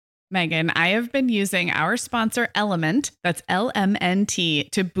Megan, I have been using our sponsor Element, that's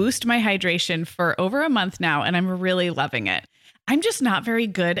LMNT, to boost my hydration for over a month now, and I'm really loving it. I'm just not very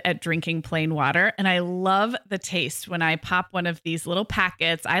good at drinking plain water, and I love the taste when I pop one of these little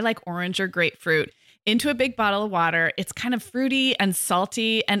packets. I like orange or grapefruit into a big bottle of water. It's kind of fruity and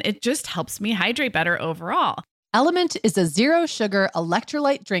salty, and it just helps me hydrate better overall. Element is a zero-sugar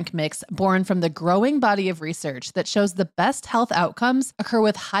electrolyte drink mix born from the growing body of research that shows the best health outcomes occur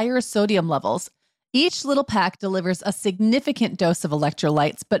with higher sodium levels. Each little pack delivers a significant dose of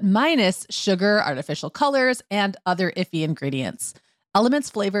electrolytes, but minus sugar, artificial colors, and other iffy ingredients. Element's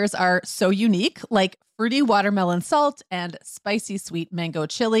flavors are so unique, like fruity watermelon salt and spicy sweet mango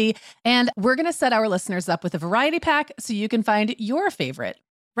chili. And we're going to set our listeners up with a variety pack so you can find your favorite.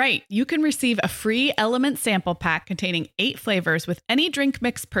 Right. You can receive a free Element sample pack containing 8 flavors with any drink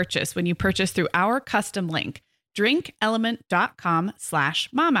mix purchase when you purchase through our custom link,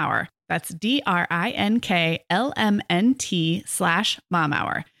 drinkelement.com/momhour. That's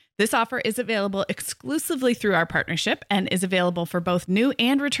DRINKLMNT/momhour. This is available exclusively through our partnership and is available for both new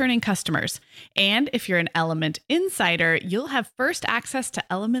and returning customers. And if you're an Element insider, you'll have first access to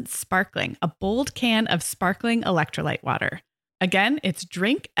Element Sparkling, a bold can of sparkling electrolyte water. Again, it's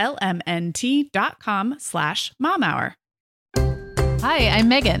drinklmnt.com/momhour. Hi, I'm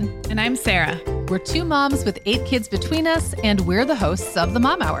Megan. And I'm Sarah. We're 2 moms with 8 kids between us, and we're the hosts of the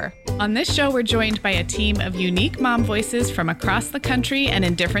Mom Hour. On this show, we're joined by a team of unique mom voices from across the country and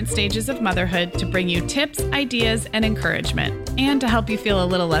in different stages of motherhood to bring you tips, ideas, and encouragement, and to help you feel a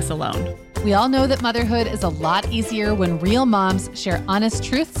little less alone. We all know that motherhood is a lot easier when real moms share honest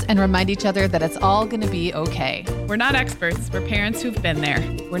truths and remind each other that it's all going to be okay. We're not experts. We're parents who've been there.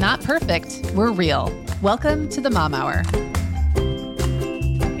 We're not perfect. We're real. Welcome to the Mom Hour.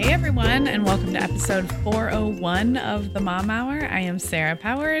 Hey, everyone, and welcome to episode 401 of the Mom Hour. I am Sarah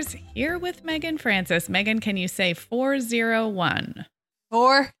Powers, here with Megan Francis. Megan, can you say 401?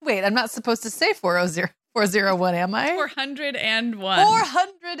 Wait, I'm not supposed to say 401, am I? 401.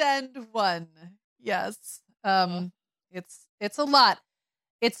 401. Yes. It's a lot.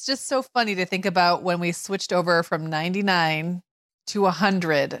 It's just so funny to think about when we switched over from 99 to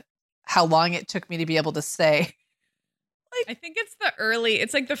 100, how long it took me to be able to say. I think it's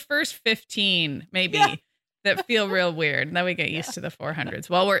like the first 15 maybe that feel real weird. And then we get used to the 400s.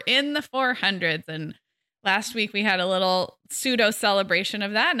 Well, we're in the 400s, and last week we had a little pseudo celebration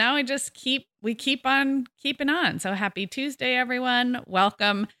of that. Now we keep on keeping on. So happy Tuesday, everyone.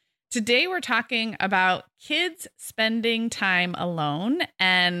 Welcome. Today we're talking about kids spending time alone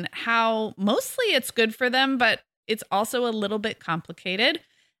and how mostly it's good for them, but it's also a little bit complicated.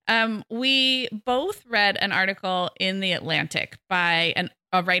 We both read an article in The Atlantic by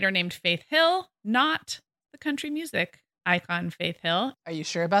a writer named Faith Hill, not the country music icon Faith Hill. Are you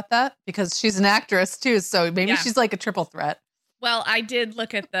sure about that? Because she's an actress too, so maybe she's like a triple threat. Well, I did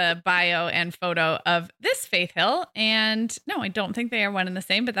look at the bio and photo of this Faith Hill, and no, I don't think they are one and the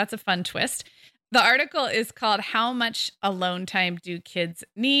same, but that's a fun twist. The article is called How Much Alone Time Do Kids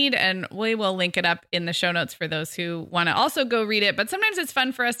Need? And we will link it up in the show notes for those who want to also go read it. But sometimes it's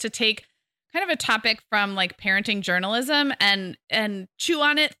fun for us to take kind of a topic from like parenting journalism and chew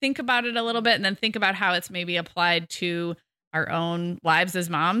on it, think about it a little bit, and then think about how it's maybe applied to our own lives as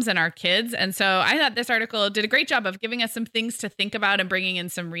moms and our kids. And so I thought this article did a great job of giving us some things to think about and bringing in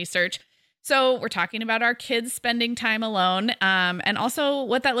some research. So we're talking about our kids spending time alone, and also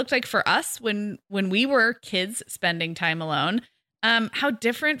what that looked like for us when we were kids spending time alone, how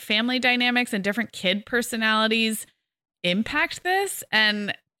different family dynamics and different kid personalities impact this,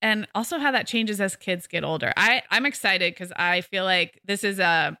 and also how that changes as kids get older. I'm excited because I feel like this is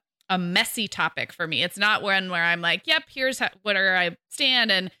a messy topic for me. It's not one where I'm like, yep, here's where I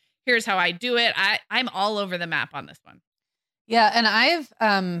stand and here's how I do it. I'm all over the map on this one. Yeah, and I've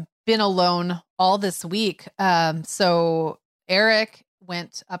been alone all this week. So Eric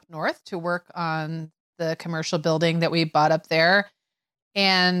went up north to work on the commercial building that we bought up there.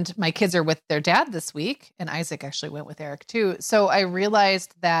 And my kids are with their dad this week. And Isaac actually went with Eric too. So I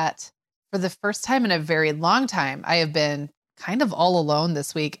realized that for the first time in a very long time, I have been kind of all alone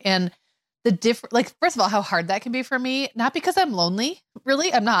this week. And first of all, how hard that can be for me, not because I'm lonely.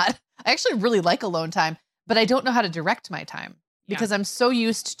 Really, I'm not. I actually really like alone time, but I don't know how to direct my time. Because I'm so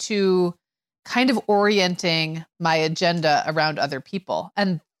used to kind of orienting my agenda around other people.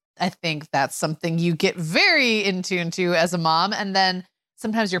 And I think that's something you get very in tune to as a mom. And then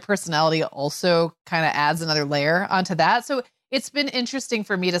sometimes your personality also kind of adds another layer onto that. So it's been interesting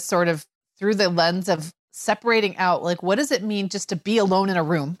for me to sort of, through the lens of separating out, like, what does it mean just to be alone in a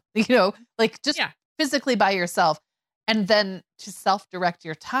room, like just physically by yourself? and then to self-direct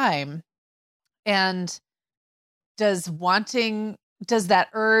your time. And does that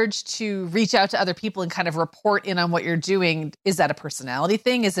urge to reach out to other people and kind of report in on what you're doing, is that a personality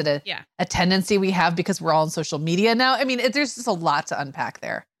thing? Is it a tendency we have because we're all on social media now? I mean, there's just a lot to unpack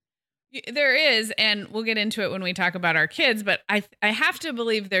there. There is, and we'll get into it when we talk about our kids, but I have to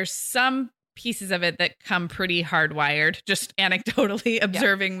believe there's some pieces of it that come pretty hardwired, just anecdotally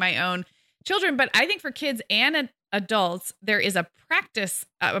observing my own children. But I think for kids and adults, there is a practice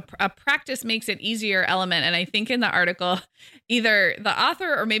makes it easier element. And I think in the article, either the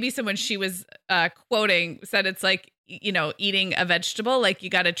author or maybe someone she was quoting said it's like, eating a vegetable, like you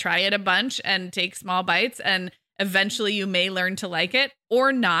got to try it a bunch and take small bites, and eventually you may learn to like it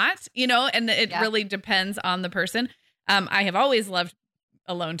or not, and it really depends on the person. I have always loved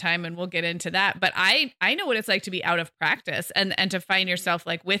alone time, and we'll get into that, but I know what it's like to be out of practice and to find yourself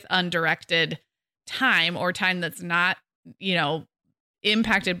like with undirected time or time that's not,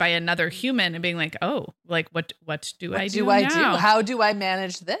 impacted by another human, and being like, oh, like what do I do now? How do I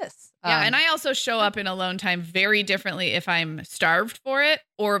manage this? Yeah. And I also show up in alone time very differently if I'm starved for it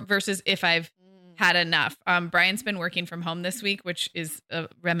or versus if I've had enough. Brian's been working from home this week, which is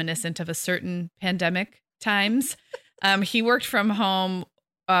reminiscent of a certain pandemic times. He worked from home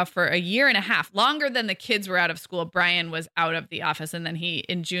for a year and a half, longer than the kids were out of school. Brian was out of the office. And then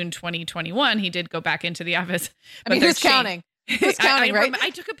in June 2021, he did go back into the office. I mean, who's counting? Who's counting, right?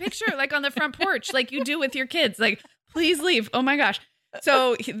 I took a picture like on the front porch, like you do with your kids, like, please leave. Oh my gosh.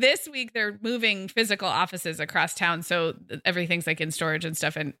 So this week they're moving physical offices across town. So everything's like in storage and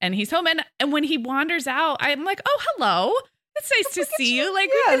stuff. And he's home. And when he wanders out, I'm like, oh, hello. It's nice to see you. Like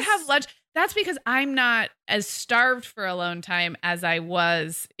we could have lunch. That's because I'm not as starved for alone time as I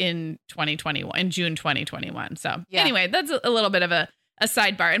was in June 2021. So anyway, that's a little bit of a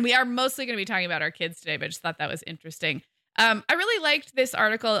sidebar. And we are mostly going to be talking about our kids today, but I just thought that was interesting. I really liked this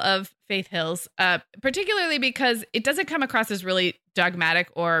article of Faith Hill's, particularly because it doesn't come across as really dogmatic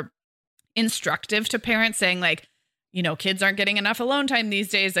or instructive to parents, saying like, kids aren't getting enough alone time these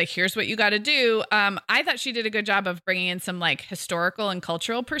days. Like, here's what you got to do. I thought she did a good job of bringing in some like historical and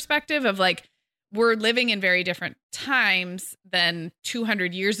cultural perspective of like, we're living in very different times than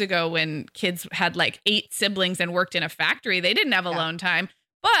 200 years ago when kids had like 8 siblings and worked in a factory. They didn't have alone time.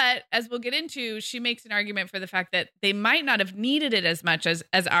 But as we'll get into, she makes an argument for the fact that they might not have needed it as much as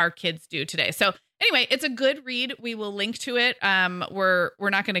our kids do today. So anyway, it's a good read. We will link to it. We're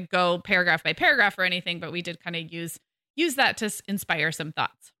not going to go paragraph by paragraph or anything, but we did kind of use that to inspire some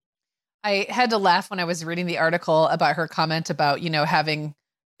thoughts. I had to laugh when I was reading the article about her comment about, having,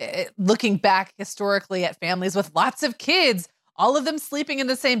 looking back historically at families with lots of kids, all of them sleeping in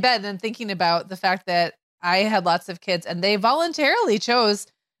the same bed, and thinking about the fact that I had lots of kids and they voluntarily chose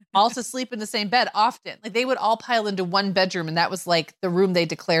all to sleep in the same bed often. Like they would all pile into one bedroom, and that was like the room they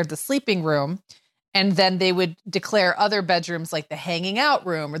declared the sleeping room. And then they would declare other bedrooms like the hanging out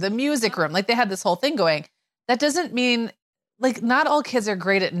room or the music room. Like they had this whole thing going. That doesn't mean like not all kids are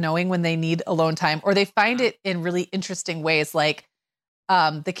great at knowing when they need alone time, or they find it in really interesting ways. Like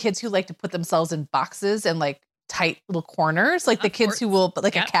the kids who like to put themselves in boxes and like tight little corners, like the kids who will,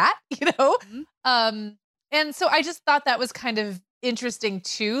 like a cat, Mm-hmm. And so I just thought that was kind of interesting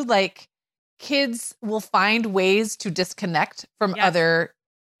too. Like kids will find ways to disconnect from other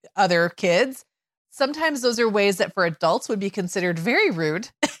kids. Sometimes those are ways that for adults would be considered very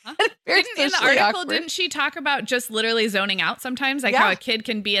rude. In the article, didn't she talk about just literally zoning out sometimes? Like how a kid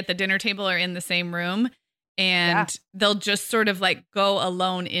can be at the dinner table or in the same room and they'll just sort of like go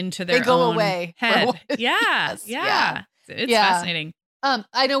alone into their own away head. It's fascinating.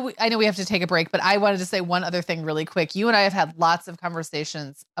 I know we have to take a break, but I wanted to say one other thing really quick. You and I have had lots of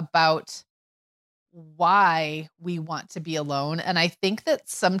conversations about why we want to be alone. And I think that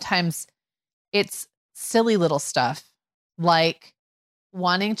sometimes it's silly little stuff like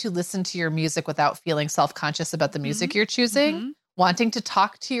wanting to listen to your music without feeling self-conscious about the music you're choosing, wanting to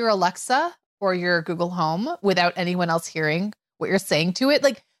talk to your Alexa or your Google Home without anyone else hearing what you're saying to it.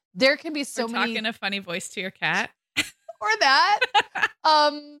 Like there can be so many. Talking a funny voice to your cat. Or that.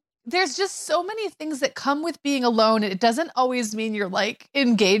 There's just so many things that come with being alone. And it doesn't always mean you're like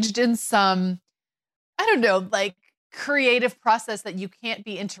engaged in some, I don't know, like creative process that you can't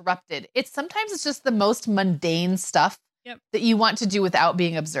be interrupted. Sometimes it's just the most mundane stuff that you want to do without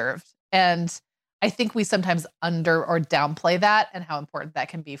being observed. And I think we sometimes under or downplay that and how important that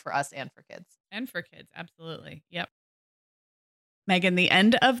can be for us and for kids. And for kids. Absolutely. Yep. Megan, the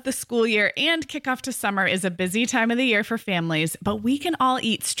end of the school year and kickoff to summer is a busy time of the year for families, but we can all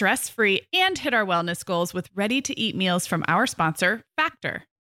eat stress-free and hit our wellness goals with ready-to-eat meals from our sponsor, Factor.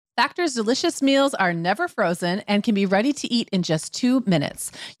 Factor's delicious meals are never frozen and can be ready to eat in just 2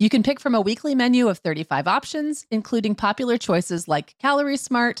 minutes. You can pick from a weekly menu of 35 options, including popular choices like Calorie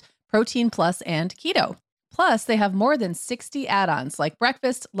Smart, Protein Plus, and Keto. Plus, they have more than 60 add-ons like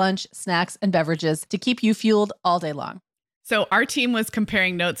breakfast, lunch, snacks, and beverages to keep you fueled all day long. So our team was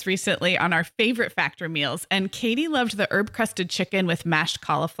comparing notes recently on our favorite Factor meals, and Katie loved the herb-crusted chicken with mashed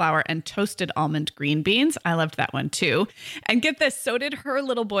cauliflower and toasted almond green beans. I loved that one too. And get this, so did her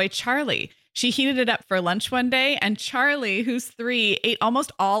little boy, Charlie. She heated it up for lunch one day, and Charlie, who's 3, ate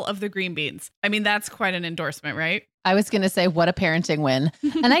almost all of the green beans. I mean, that's quite an endorsement, right? I was going to say, what a parenting win.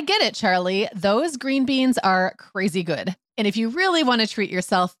 And I get it, Charlie. Those green beans are crazy good. And if you really want to treat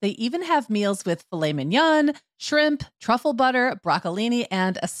yourself, they even have meals with filet mignon, shrimp, truffle butter, broccolini,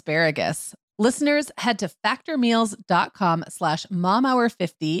 and asparagus. Listeners, head to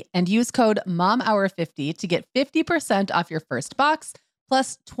factormeals.com/momhour50 and use code momhour50 to get 50% off your first box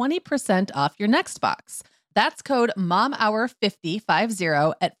plus 20% off your next box. That's code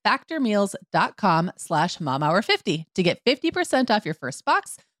momhour50 at factormeals.com/momhour50 to get 50% off your first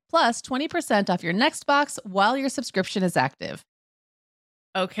box plus 20% off your next box while your subscription is active.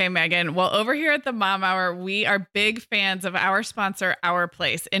 Okay, Megan. Well, over here at the Mom Hour, we are big fans of our sponsor, Our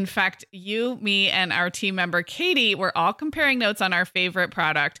Place. In fact, you, me, and our team member, Katie, were all comparing notes on our favorite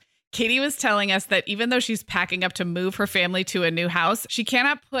product. Katie was telling us that even though she's packing up to move her family to a new house, she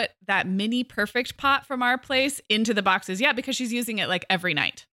cannot put that mini perfect pot from Our Place into the boxes yet because she's using it like every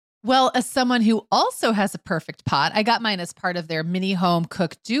night. Well, as someone who also has a perfect pot, I got mine as part of their mini home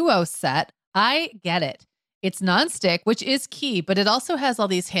cook duo set. I get it. It's nonstick, which is key, but it also has all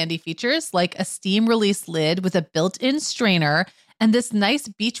these handy features like a steam release lid with a built-in strainer and this nice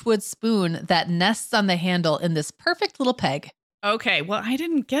beechwood spoon that nests on the handle in this perfect little peg. Okay, well, I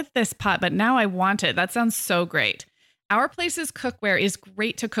didn't get this pot, but now I want it. That sounds so great. Our Place's cookware is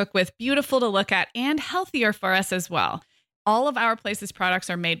great to cook with, beautiful to look at, and healthier for us as well. All of Our Place's products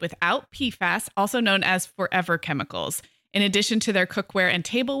are made without PFAS, also known as forever chemicals. In addition to their cookware and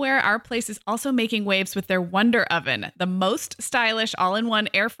tableware, Our Place is also making waves with their Wonder Oven, the most stylish all-in-one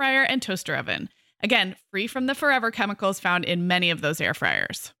air fryer and toaster oven. Again, free from the forever chemicals found in many of those air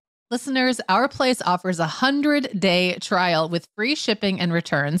fryers. Listeners, Our Place offers a 100-day trial with free shipping and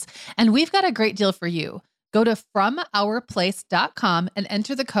returns, and we've got a great deal for you. Go to FromOurPlace.com and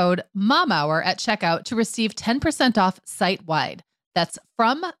enter the code MOMHOUR at checkout to receive 10% off site-wide. That's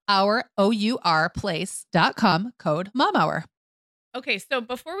FromOurPlace.com, code MOMHOUR. Okay, so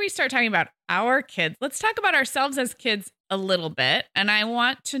before we start talking about our kids, let's talk about ourselves as kids a little bit. And I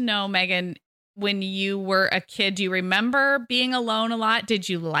want to know, Megan, when you were a kid, do you remember being alone a lot? Did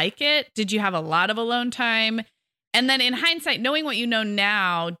you like it? Did you have a lot of alone time? And then in hindsight, knowing what you know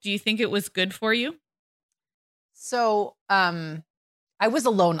now, do you think it was good for you? So, I was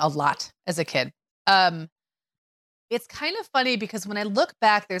alone a lot as a kid. It's kind of funny because when I look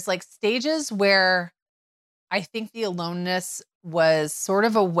back, there's like stages where I think the aloneness was sort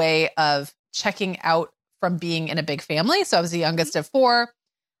of a way of checking out from being in a big family. So I was the youngest of 4.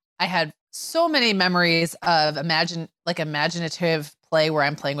 I had so many memories of imaginative play where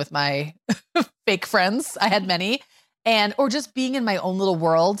I'm playing with my fake friends. I had many. Or just being in my own little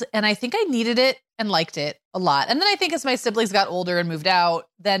world. And I think I needed it and liked it a lot. And then I think as my siblings got older and moved out,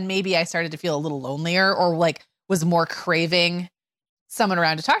 then maybe I started to feel a little lonelier or like was more craving someone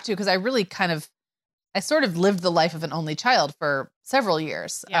around to talk to. Because I really I sort of lived the life of an only child for several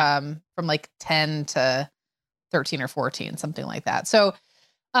years, from like 10 to 13 or 14, something like that. So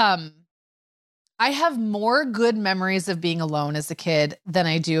I have more good memories of being alone as a kid than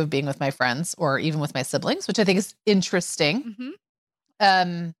I do of being with my friends or even with my siblings, which I think is interesting.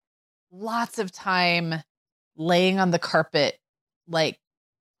 Mm-hmm. Lots of time laying on the carpet. Like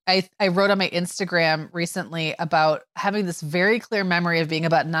I wrote on my Instagram recently about having this very clear memory of being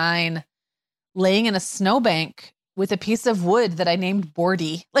about 9, laying in a snowbank with a piece of wood that I named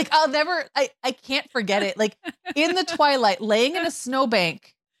Bordy. Like I can't forget it. Like in the twilight, laying in a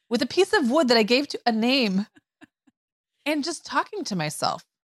snowbank with a piece of wood that I gave to a name and just talking to myself.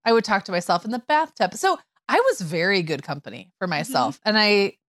 I would talk to myself in the bathtub. So I was very good company for myself. Mm-hmm. And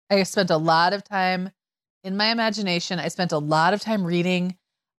I spent a lot of time in my imagination. I spent a lot of time reading.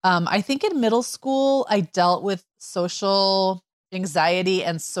 I think in middle school, I dealt with social anxiety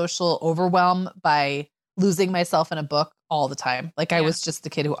and social overwhelm by losing myself in a book all the time. Like I was just the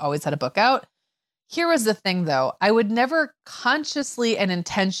kid who always had a book out. Here was the thing, though. I would never consciously and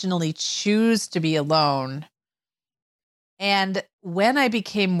intentionally choose to be alone. And when I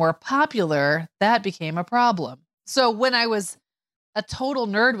became more popular, that became a problem. So when I was a total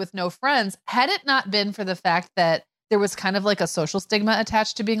nerd with no friends, had it not been for the fact that there was kind of like a social stigma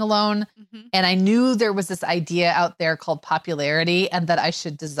attached to being alone. Mm-hmm. And I knew there was this idea out there called popularity and that I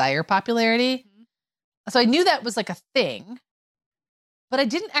should desire popularity. Mm-hmm. So I knew that was like a thing, but I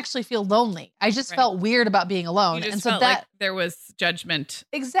didn't actually feel lonely. I just Right. felt weird about being alone. You just and so felt that like there was judgment.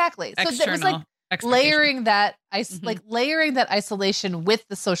 exactly. So that was like Expectation. layering that Mhm. like layering that isolation with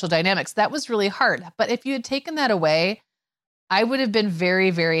the social dynamics. That was really hard. But if you had taken that away, I would have been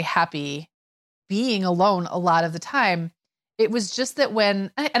very, very happy being alone a lot of the time. It was just that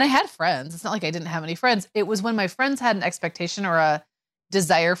and I had friends. It's not like I didn't have any friends. It was when my friends had an expectation or a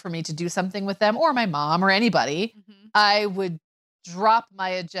desire for me to do something with them, or my mom or anybody, Mhm. I would drop my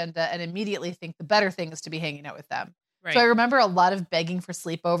agenda and immediately think the better thing is to be hanging out with them. Right. So I remember a lot of begging for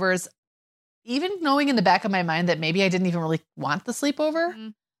sleepovers, even knowing in the back of my mind that maybe I didn't even really want the sleepover.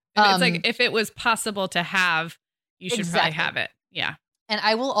 Mhm. And it's like, if it was possible to have, you should probably Exactly. have it. Yeah. And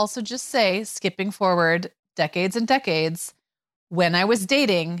I will also just say, skipping forward decades and decades, when I was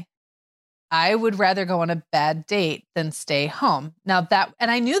dating, I would rather go on a bad date than stay home. Now and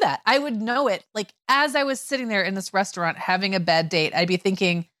I knew that. I would know it. Like as I was sitting there in this restaurant having a bad date, I'd be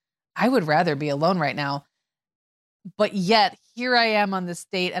thinking, I would rather be alone right now. But yet here I am on this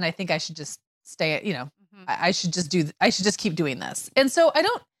date and I think I should just stay, Mhm. I should just keep doing this. And so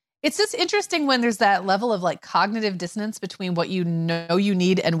it's just interesting when there's that level of like cognitive dissonance between what you know you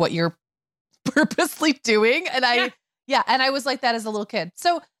need and what you're purposely doing. And and I was like that as a little kid.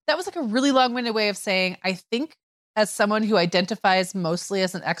 So that was like a really long-winded way of saying, I think as someone who identifies mostly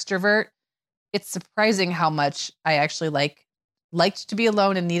as an extrovert, it's surprising how much I actually liked to be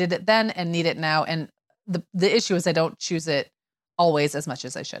alone and needed it then and need it now. And the issue is I don't choose it always as much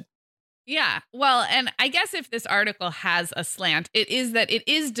as I should. Yeah. Well, and I guess if this article has a slant, it is that it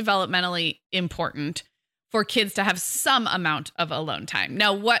is developmentally important for kids to have some amount of alone time.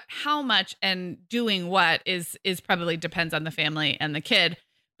 Now, how much and doing what is probably depends on the family and the kid.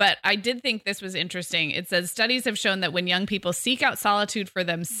 But I did think this was interesting. It says studies have shown that when young people seek out solitude for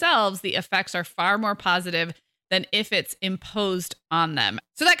themselves, the effects are far more positive than if it's imposed on them.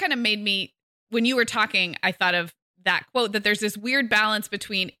 So that kind of made me, when you were talking, I thought of that quote that there's this weird balance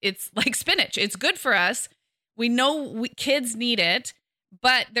between, it's like spinach. It's good for us. We know kids need it,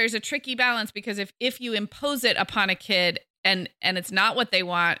 but there's a tricky balance because if you impose it upon a kid and it's not what they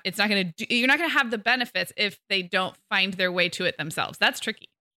want, it's not going to you're not going to have the benefits if they don't find their way to it themselves. That's tricky.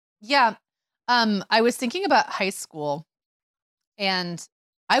 Yeah. I was thinking about high school and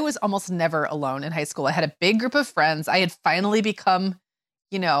I was almost never alone in high school. I had a big group of friends. I had finally become,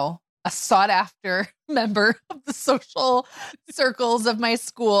 a sought after member of the social circles of my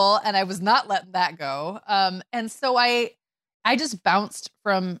school. And I was not letting that go. And so I just bounced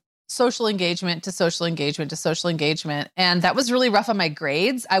from social engagement to social engagement to social engagement. And that was really rough on my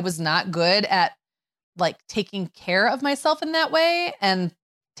grades. I was not good at like taking care of myself in that way and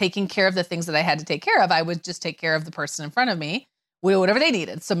taking care of the things that I had to take care of. I would just take care of the person in front of me, whatever they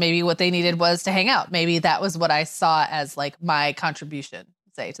needed. So maybe what they needed was to hang out. Maybe that was what I saw as like my contribution,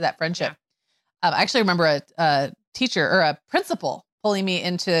 say, to that friendship. Yeah. I actually remember a teacher or a principal pulling me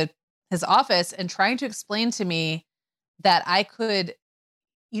into his office and trying to explain to me that I could,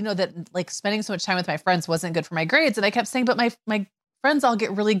 that like spending so much time with my friends wasn't good for my grades. And I kept saying, but my friends all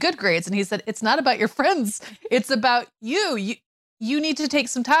get really good grades. And he said, it's not about your friends. It's about you. You need to take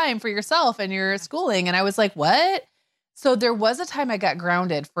some time for yourself and your schooling. And I was like, what? So there was a time I got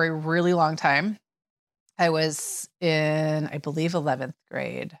grounded for a really long time. I was in, I believe, 11th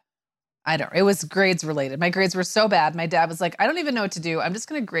grade. It was grades related. My grades were so bad. My dad was like, I don't even know what to do. I'm just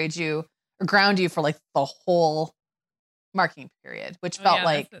going to grade you or ground you for like the whole marking period, which felt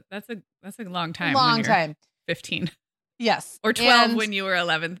like that's a long time. Long time. 15. Yes. Or 12 when you were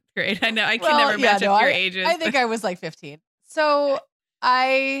 11th grade. I know. I can never match up your ages. I think I was like 15. So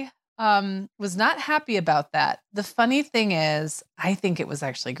I was not happy about that. The funny thing is, I think it was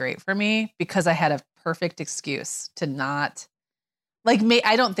actually great for me because I had a perfect excuse to not like me.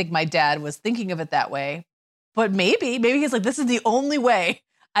 I don't think my dad was thinking of it that way, but maybe he's like, this is the only way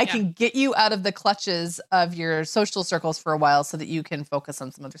I can get you out of the clutches of your social circles for a while so that you can focus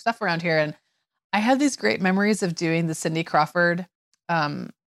on some other stuff around here. And I have these great memories of doing the Cindy Crawford, oh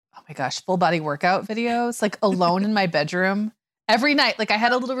my gosh, full body workout videos, like alone in my bedroom every night. Like I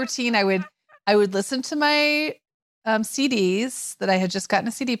had a little routine. I would listen to my CDs that I had just gotten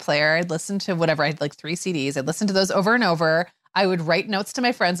a CD player. I'd listen to whatever. I had like 3 CDs. I'd listen to those over and over. I would write notes to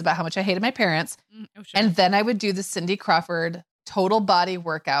my friends about how much I hated my parents. Oh, sure. And then I would do the Cindy Crawford total body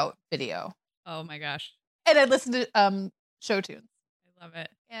workout video. Oh my gosh. And I'd listen to show tunes. I love it.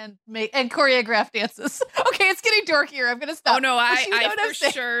 And choreograph dances. Okay, it's getting dorkier. I'm going to stop. Oh no, I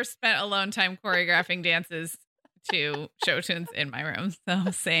for sure spent alone time choreographing dances to show tunes in my room.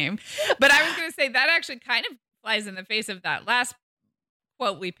 So same. But I was going to say that actually kind of flies in the face of that last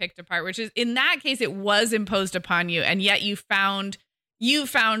quote we picked apart, which is in that case, it was imposed upon you. And yet you found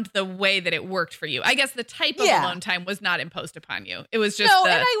the way that it worked for you. I guess the type of alone time was not imposed upon you. It was just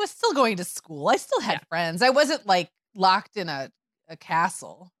and I was still going to school. I still had friends. I wasn't like locked in a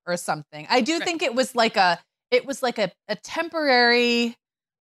castle or something. I do think it was like a temporary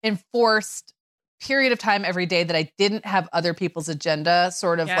enforced period of time every day that I didn't have other people's agenda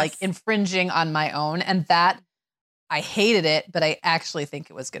sort of like infringing on my own. And that I hated it, but I actually think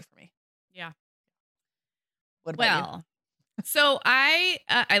it was good for me. Yeah. What about you? So I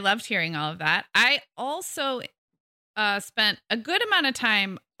loved hearing all of that. I also spent a good amount of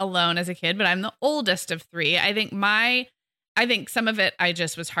time alone as a kid, but I'm the oldest of three. I think some of it I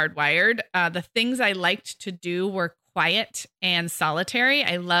just was hardwired. The things I liked to do were quiet and solitary.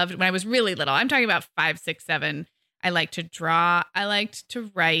 I loved when I was really little. I'm talking about 5, 6, 7. I liked to draw. I liked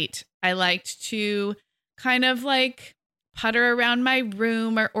to write. I liked to kind of like putter around my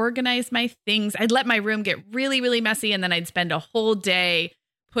room or organize my things. I'd let my room get really, really messy, and then I'd spend a whole day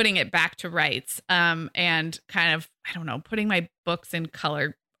putting it back to rights, and kind of, I don't know, putting my books in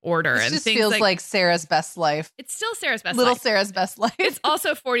color order. It and just things feels like Sarah's best life. It's still Sarah's best Little life. Sarah's best life. It's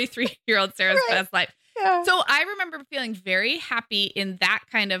also 43-year-old Sarah's best life. Yeah. So I remember feeling very happy in that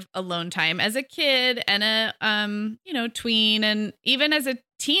kind of alone time as a kid and a tween, and even as a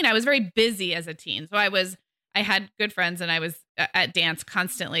teen. I was very busy as a teen. So I had good friends, and I was at dance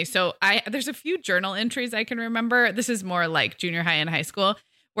constantly. So there's a few journal entries I can remember. This is more like junior high and high school,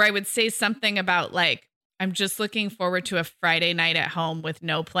 where I would say something about like, I'm just looking forward to a Friday night at home with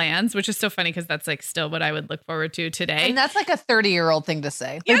no plans, which is so funny because that's like still what I would look forward to today. And that's like a 30-year-old thing to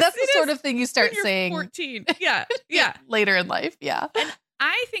say. Like, Yes, that's the sort is. of thing you start saying 14. Yeah. Yeah. later in life. Yeah. And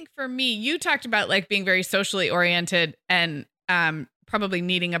I think for me, you talked about like being very socially oriented and probably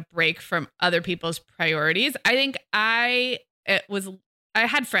needing a break from other people's priorities. I think I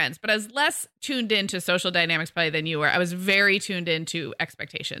had friends, but I was less tuned into social dynamics probably than you were. I was very tuned into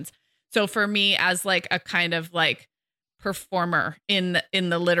expectations. So for me, as like a kind of like performer in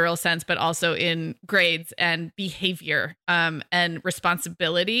the literal sense, but also in grades and behavior and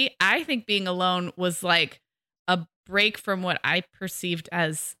responsibility, I think being alone was like a break from what I perceived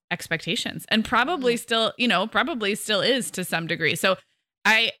as expectations, and probably still is to some degree. So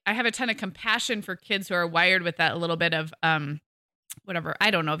I have a ton of compassion for kids who are wired with that a little bit of whatever, I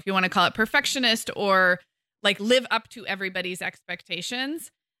don't know if you want to call it perfectionist or like live up to everybody's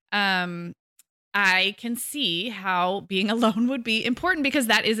expectations. I can see how being alone would be important, because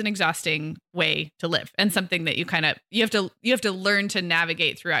that is an exhausting way to live, and something that you have to learn to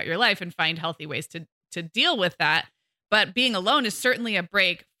navigate throughout your life and find healthy ways to deal with that. But being alone is certainly a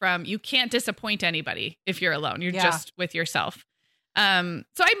break from, you can't disappoint anybody if you're alone. You're just with yourself. So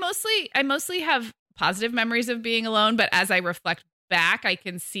I mostly have positive memories of being alone, but as I reflect back, I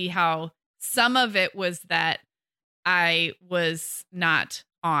can see how some of it was that I was not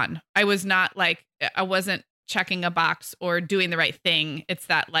on. I was not like, I wasn't checking a box or doing the right thing. It's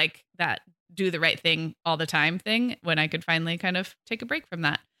that like that do the right thing all the time thing, when I could finally kind of take a break from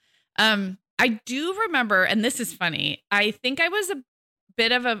that. I do remember, and this is funny, I think I was a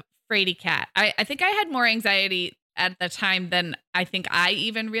bit of a fraidy cat. I think I had more anxiety at the time than I think I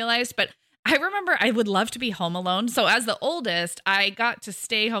even realized, but I remember I would love to be home alone. So as the oldest, I got to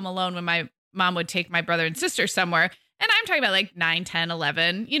stay home alone when my mom would take my brother and sister somewhere. And I'm talking about like 9, 10,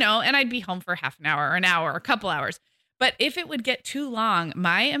 11, and I'd be home for half an hour or an hour or a couple hours. But if it would get too long,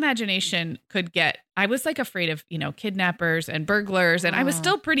 my imagination I was like afraid of, kidnappers and burglars, and I was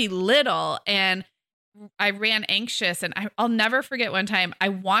still pretty little, and I ran anxious. And I'll never forget one time I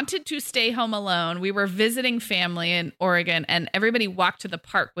wanted to stay home alone. We were visiting family in Oregon, and everybody walked to the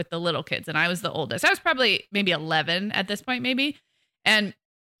park with the little kids. And I was the oldest. I was probably maybe 11 at this point, maybe. And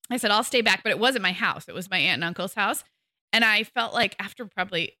I said, I'll stay back, but it wasn't my house. It was my aunt and uncle's house. And I felt like after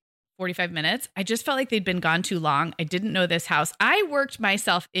probably 45 minutes, I just felt like they'd been gone too long. I didn't know this house. I worked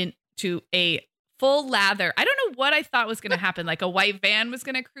myself into a full lather. I don't know what I thought was going to happen. Like a white van was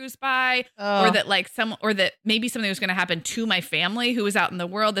going to cruise by, or that maybe something was going to happen to my family who was out in the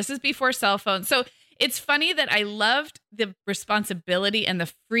world. This is before cell phones. So it's funny that I loved the responsibility and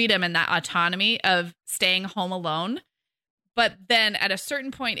the freedom and that autonomy of staying home alone. But then at a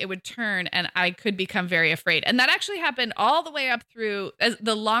certain point, it would turn and I could become very afraid. And that actually happened all the way up through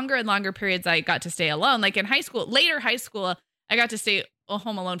the longer and longer periods I got to stay alone. Like in later high school, I got to stay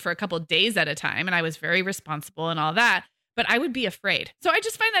home alone for a couple of days at a time. And I was very responsible and all that. But I would be afraid. So I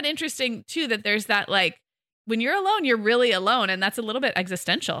just find that interesting, too, that there's that like when you're alone, you're really alone. And that's a little bit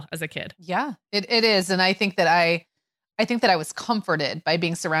existential as a kid. Yeah, it is. And I think that I was comforted by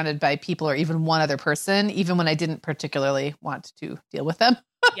being surrounded by people or even one other person, even when I didn't particularly want to deal with them.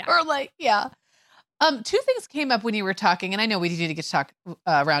 Yeah. Or like, yeah. Two things came up when you were talking, and I know we need to get to talk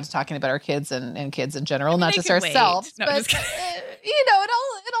around to talking about our kids and kids in general, not just ourselves, no, but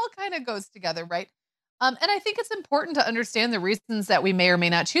it all kind of goes together, right? And I think it's important to understand the reasons that we may or may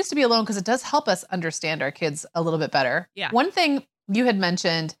not choose to be alone, because it does help us understand our kids a little bit better. Yeah. One thing you had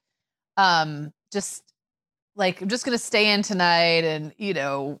mentioned, just like, I'm just going to stay in tonight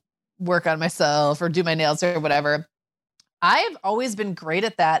and, work on myself or do my nails or whatever. I've always been great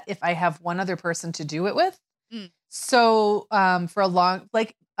at that if I have one other person to do it with. So for a long,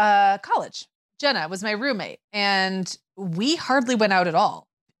 college, Jenna was my roommate and we hardly went out at all.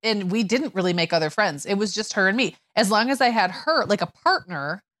 And we didn't really make other friends. It was just her and me. As long as I had her, like a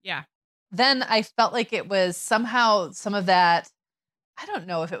partner, then I felt like it was somehow some of that, I don't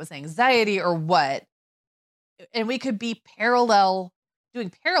know if it was anxiety or what. And we could be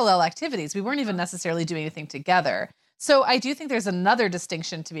doing parallel activities. We weren't even necessarily doing anything together. So I do think there's another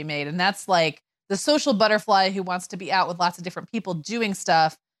distinction to be made. And that's like the social butterfly who wants to be out with lots of different people doing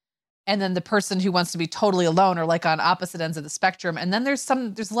stuff. And then the person who wants to be totally alone or like on opposite ends of the spectrum. And then there's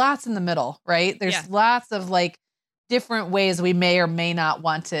lots in the middle, right? There's lots of like different ways we may or may not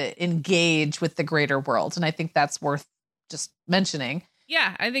want to engage with the greater world. And I think that's worth just mentioning.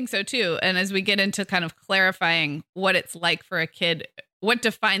 Yeah, I think so too. And as we get into kind of clarifying what it's like for a kid, what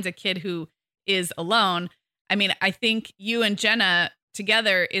defines a kid who is alone, I mean, I think you and Jenna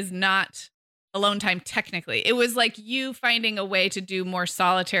together is not alone time technically. It was like you finding a way to do more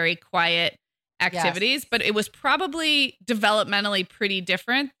solitary, quiet activities, but it was probably developmentally pretty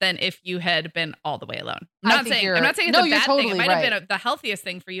different than if you had been all the way alone. I'm not saying it's a bad thing. It might have been the healthiest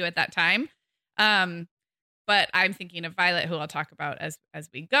thing for you at that time. But I'm thinking of Violet, who I'll talk about as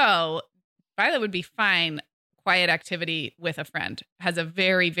we go. Violet would be fine. Quiet activity with a friend, has a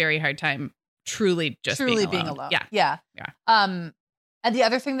very, very hard time truly being alone. Yeah. And the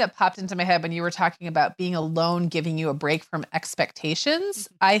other thing that popped into my head when you were talking about being alone, giving you a break from expectations,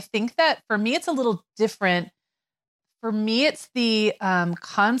 I think that for me, it's a little different. For me, it's the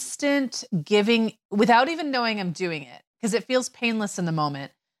constant giving without even knowing I'm doing it, because it feels painless in the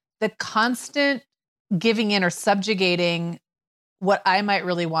moment. The constant giving in or subjugating what I might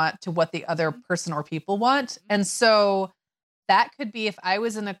really want to what the other person or people want. And so that could be if I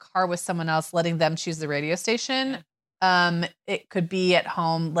was in a car with someone else, letting them choose the radio station. It could be at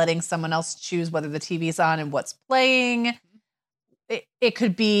home, letting someone else choose whether the TV's on and what's playing. It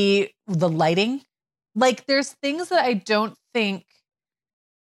could be the lighting. Like there's things that I don't think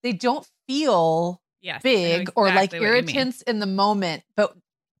they don't feel big or like irritants in the moment. But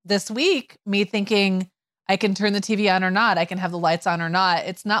this week, me thinking I can turn the TV on or not, I can have the lights on or not.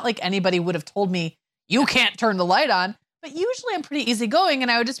 It's not like anybody would have told me you can't turn the light on. But usually I'm pretty easygoing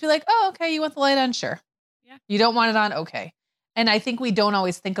and I would just be like, oh, okay, you want the light on? Sure. Yeah. You don't want it on? Okay. And I think we don't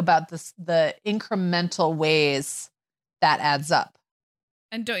always think about the incremental ways that adds up.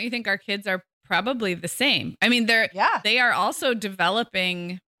 And don't you think our kids are probably the same? I mean, they are also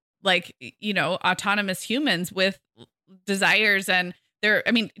developing like, autonomous humans with desires, and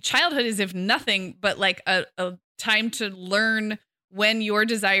childhood is if nothing but like a time to learn when your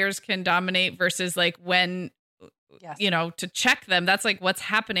desires can dominate versus like when to check them. That's like what's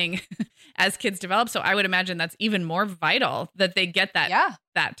happening as kids develop. So I would imagine that's even more vital that they get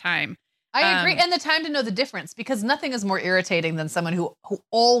that time. I agree. And the time to know the difference, because nothing is more irritating than someone who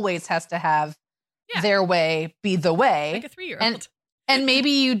always has to have their way be the way. Like a 3-year-old. And maybe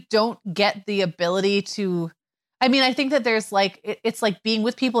you don't get the ability to, I think that there's like, it's like being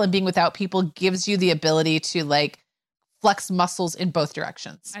with people and being without people gives you the ability to like flex muscles in both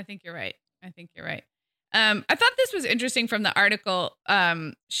directions. I think you're right. I thought this was interesting from the article.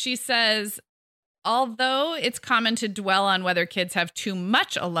 She says, although it's common to dwell on whether kids have too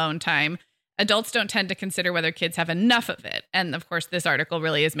much alone time, adults don't tend to consider whether kids have enough of it. And of course, this article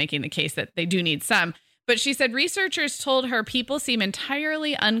really is making the case that they do need some. But she said researchers told her people seem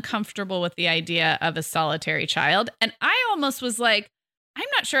entirely uncomfortable with the idea of a solitary child. And I almost was like, I'm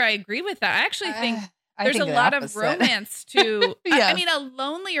not sure I agree with that. I actually think there's a lot of romance to, a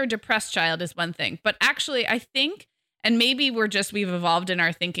lonely or depressed child is one thing, but actually I think, and maybe we've evolved in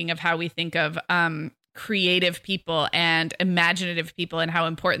our thinking of how we think of creative people and imaginative people and how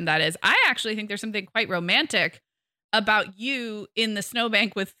important that is. I actually think there's something quite romantic about you in the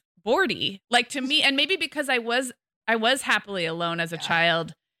snowbank with Bordy, like to me, and maybe because I was happily alone as a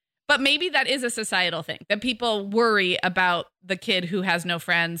child, but maybe that is a societal thing that people worry about the kid who has no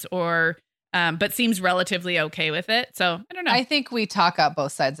friends or but seems relatively okay with it. So I don't know. I think we talk out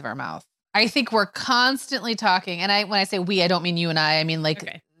both sides of our mouth. I think we're constantly talking. And when I say we, I don't mean you and I mean like,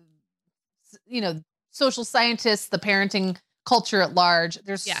 Okay. Social scientists, the parenting culture at large.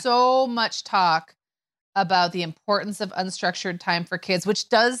 There's so much talk about the importance of unstructured time for kids, which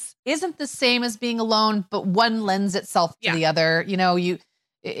isn't the same as being alone, but one lends itself to the other.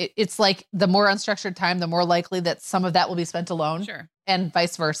 It's like the more unstructured time, the more likely that some of that will be spent alone. Sure. And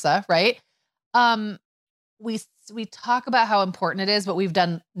vice versa, right? We talk about how important it is, but we've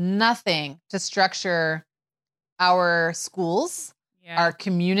done nothing to structure our schools, our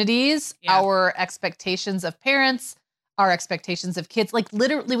communities, our expectations of parents, our expectations of kids. Like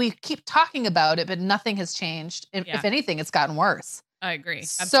literally we keep talking about it, but nothing has changed. If anything, it's gotten worse. I agree.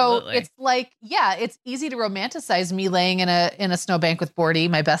 Absolutely. So it's like, it's easy to romanticize me laying in a snowbank with Bordy,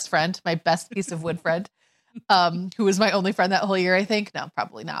 my best friend, my best piece of wood friend, who was my only friend that whole year, I think. No,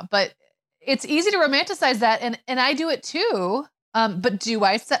 probably not. But it's easy to romanticize that. And I do it too. But do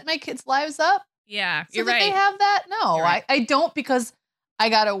I set my kids' lives up? Yeah, So you're that right. they have that? No, Right. I don't, because I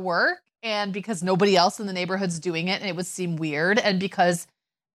got to work and because nobody else in the neighborhood's doing it and it would seem weird. And because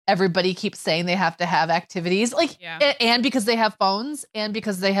everybody keeps saying they have to have activities and because they have phones and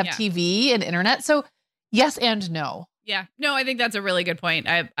because they have TV and internet. So yes and no. Yeah, no, I think that's a really good point.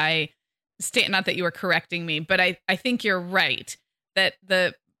 I not that you were correcting me, but I think you're right that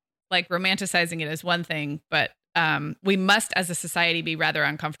the romanticizing it is one thing, but we must as a society be rather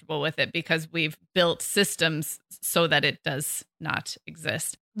uncomfortable with it because we've built systems so that it does not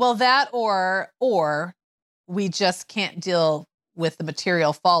exist. Well, that or we just can't deal with the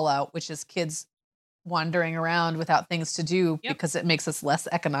material fallout, which is kids wandering around without things to do because it makes us less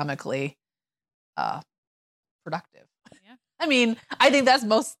economically productive. Yeah. I mean, I think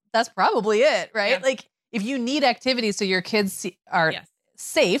that's probably it, right? Yeah. Like if you need activities so your kids are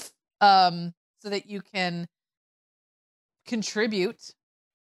safe, so that you can contribute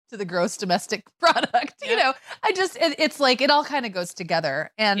to the gross domestic product, it's like, it all kind of goes together.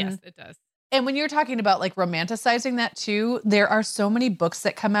 And yes, it does. And when you're talking about like romanticizing that too, there are so many books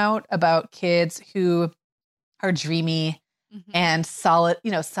that come out about kids who are dreamy and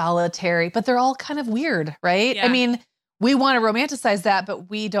solitary, but they're all kind of weird, right? Yeah. I mean, we want to romanticize that, but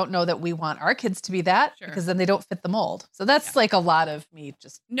we don't know that we want our kids to be that because then they don't fit the mold. So that's like a lot of me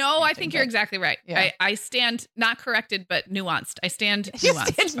just. No, I think you're exactly right. Yeah. I stand not corrected, but nuanced. I stand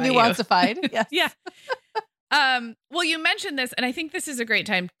nuanced. Nuancified. Yes. Yeah. Well, you mentioned this, and I think this is a great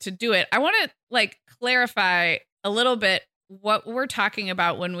time to do it. I want to clarify a little bit what we're talking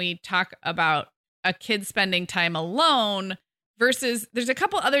about when we talk about a kid spending time alone versus there's a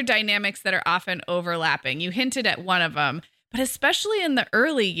couple other dynamics that are often overlapping. You hinted at one of them, but especially in the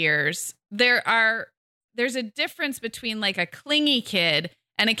early years, there's a difference between a clingy kid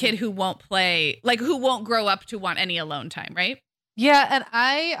and a kid who won't play, who won't grow up to want any alone time, right? Yeah, and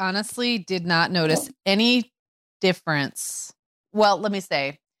I honestly did not notice any difference. Well, let me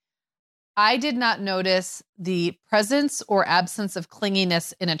say, I did not notice the presence or absence of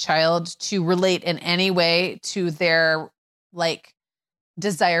clinginess in a child to relate in any way to their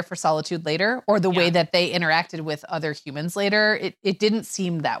desire for solitude later or the way that they interacted with other humans later. It didn't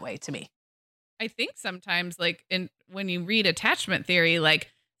seem that way to me. I think sometimes when you read attachment theory,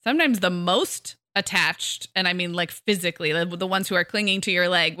 sometimes the most attached, and I mean physically, the ones who are clinging to your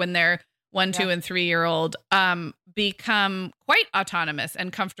leg when they're 1, 2, and 3-year-old, become quite autonomous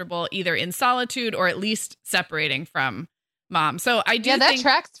and comfortable either in solitude or at least separating from mom. So I do think that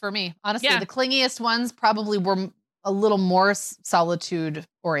tracks for me. Honestly, the clingiest ones probably were a little more solitude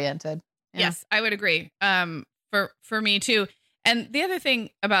oriented. Yeah. Yes, I would agree. For me too. And the other thing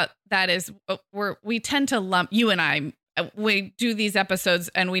about that is we tend to lump, you and I, we do these episodes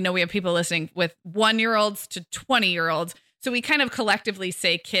and we know we have people listening with 1-year-olds to 20-year-olds. So we kind of collectively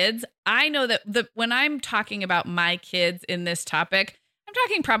say kids. I know that when I'm talking about my kids in this topic, I'm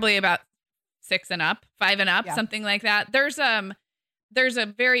talking probably about 6 and up, 5 and up, something like that.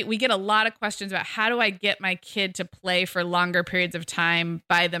 We get a lot of questions about how do I get my kid to play for longer periods of time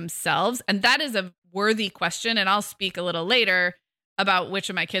by themselves? And that is a worthy question. And I'll speak a little later about which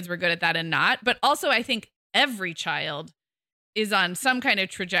of my kids were good at that and not. But also I think every child is on some kind of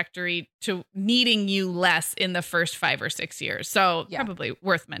trajectory to needing you less in the first 5 or 6 years. So probably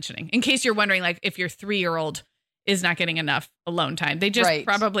worth mentioning in case you're wondering, if your 3-year-old is not getting enough alone time, they just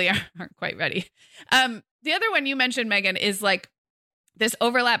probably aren't quite ready. The other one you mentioned, Megan, is this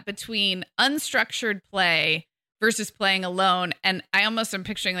overlap between unstructured play versus playing alone. And I almost am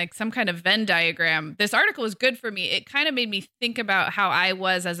picturing some kind of Venn diagram. This article was good for me. It kind of made me think about how I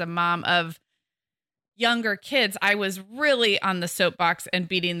was as a mom of, younger kids, I was really on the soapbox and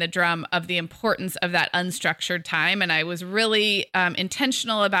beating the drum of the importance of that unstructured time. And I was really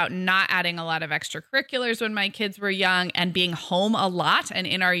intentional about not adding a lot of extracurriculars when my kids were young and being home a lot and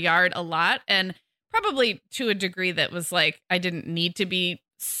in our yard a lot. And probably to a degree that was like, I didn't need to be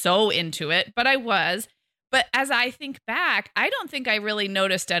so into it, but I was. But as I think back, I don't think I really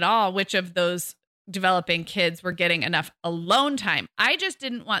noticed at all which of those developing kids were getting enough alone time. I just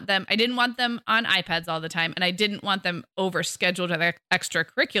didn't want them. I didn't want them on iPads all the time. And I didn't want them overscheduled with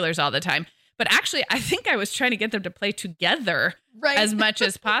extracurriculars all the time. But actually, I think I was trying to get them to play together as much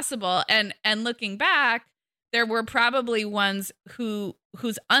as possible. And looking back, there were probably ones whose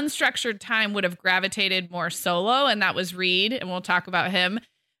unstructured time would have gravitated more solo. And that was Reed. And we'll talk about him.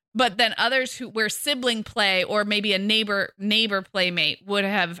 But then others where sibling play or maybe a neighbor playmate would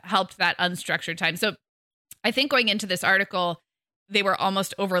have helped that unstructured time. So I think going into this article, they were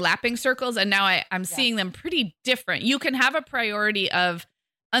almost overlapping circles. And now I'm seeing them pretty different. You can have a priority of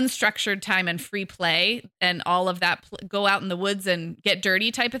unstructured time and free play and all of that, go out in the woods and get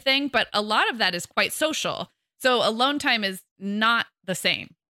dirty type of thing. But a lot of that is quite social. So alone time is not the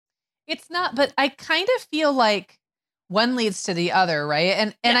same. It's not, but I kind of feel like one leads to the other,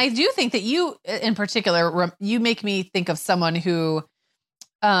 right? And I do think that you, in particular, you make me think of someone who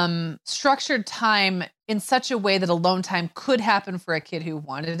structured time in such a way that alone time could happen for a kid who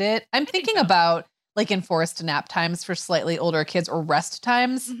wanted it. I'm thinking about like enforced nap times for slightly older kids or rest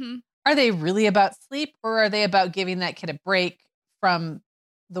times. Mm-hmm. Are they really about sleep, or are they about giving that kid a break from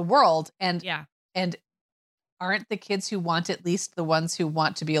the world? And aren't the kids who want it least the ones who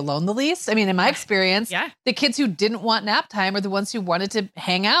want to be alone the least? I mean, in my experience, the kids who didn't want nap time are the ones who wanted to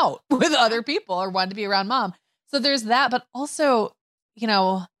hang out with other people or wanted to be around mom. So there's that. But also, you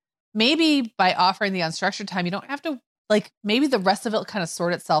know, maybe by offering the unstructured time, you don't have to, like, maybe the rest of it will kind of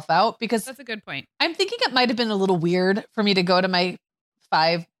sort itself out, because that's a good point. I'm thinking it might have been a little weird for me to go to my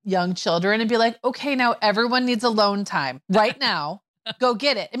 5 young children and be like, okay, now everyone needs alone time right now. Go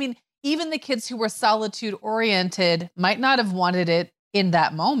get it. I mean, even the kids who were solitude oriented might not have wanted it in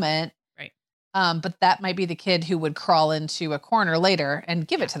that moment. Right. But that might be the kid who would crawl into a corner later and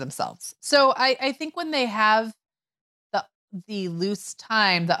give it to themselves. So I think when they have the loose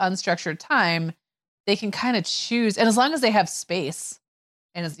time, the unstructured time, they can kind of choose. And as long as they have space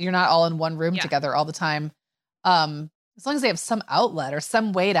and you're not all in one room together all the time, as long as they have some outlet or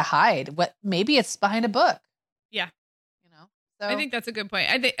some way to hide, maybe it's behind a book. Yeah. So, I think that's a good point.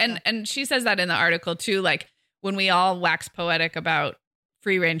 I think, and she says that in the article too, like when we all wax poetic about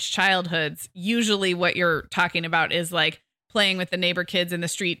free range childhoods, usually what you're talking about is like playing with the neighbor kids in the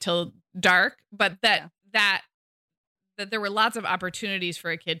street till dark, but that there were lots of opportunities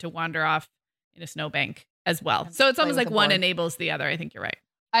for a kid to wander off in a snowbank as well. So it's almost like one enables the other. I think you're right.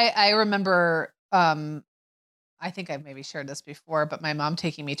 I remember, I think I've maybe shared this before, but my mom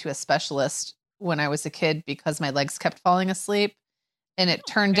taking me to a specialist when I was a kid because my legs kept falling asleep. And it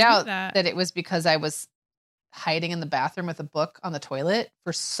turned out that it was because I was hiding in the bathroom with a book on the toilet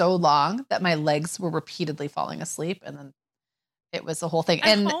for so long that my legs were repeatedly falling asleep. And then it was the whole thing.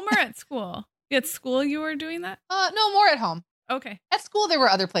 At home or at school? At school you were doing that? No, more at home. Okay. At school, there were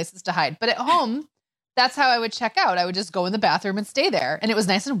other places to hide. But at home, that's how I would check out. I would just go in the bathroom and stay there. And it was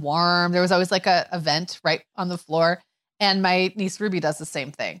nice and warm. There was always like a vent right on the floor. And my niece Ruby does the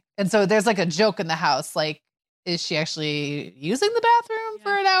same thing. And so there's like a joke in the house, like, is she actually using the bathroom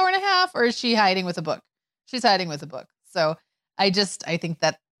for an hour and a half, or is she hiding with a book? She's hiding with a book. So I think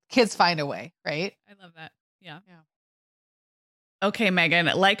that kids find a way, right? I love that. Yeah. Okay, Megan,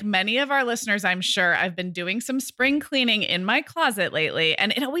 like many of our listeners, I'm sure I've been doing some spring cleaning in my closet lately,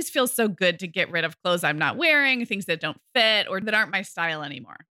 and it always feels so good to get rid of clothes I'm not wearing, things that don't fit or that aren't my style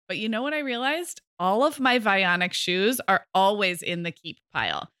anymore. But you know what I realized? All of my Vionic shoes are always in the keep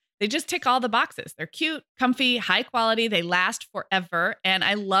pile. They just tick all the boxes. They're cute, comfy, high quality. They last forever. And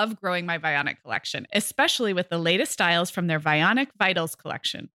I love growing my Vionic collection, especially with the latest styles from their Vionic Vitals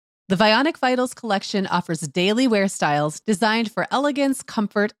collection. The Vionic Vitals collection offers daily wear styles designed for elegance,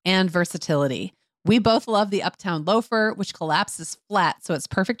 comfort, and versatility. We both love the Uptown loafer, which collapses flat, so it's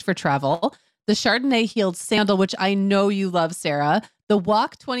perfect for travel. The Chardonnay heeled sandal, which I know you love, Sarah. The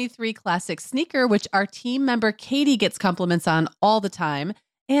Walk 23 classic sneaker, which our team member Katie gets compliments on all the time.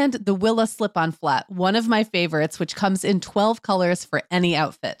 And the Willa slip-on flat, one of my favorites, which comes in 12 colors for any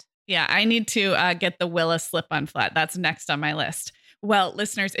outfit. Yeah, I need to get the Willa slip-on flat. That's next on my list. Well,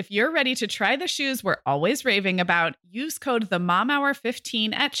 listeners, if you're ready to try the shoes we're always raving about, use code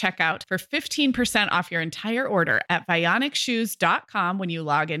TheMomHour15 at checkout for 15% off your entire order at VionicShoes.com when you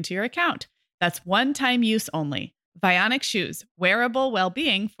log into your account. That's one-time use only. Vionic Shoes, wearable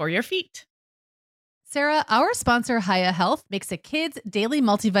well-being for your feet. Sarah, our sponsor, Haya Health, makes a kid's daily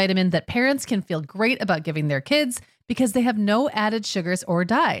multivitamin that parents can feel great about giving their kids because they have no added sugars or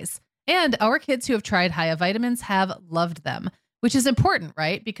dyes. And our kids who have tried Haya vitamins have loved them, which is important,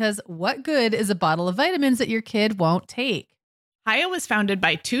 right? Because what good is a bottle of vitamins that your kid won't take? Haya was founded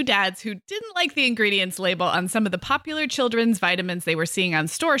by two dads who didn't like the ingredients label on some of the popular children's vitamins they were seeing on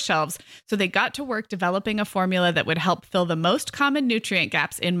store shelves, so they got to work developing a formula that would help fill the most common nutrient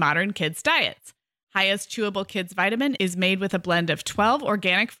gaps in modern kids' diets. Haya's Chewable Kids Vitamin is made with a blend of 12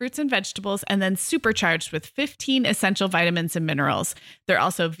 organic fruits and vegetables and then supercharged with 15 essential vitamins and minerals. They're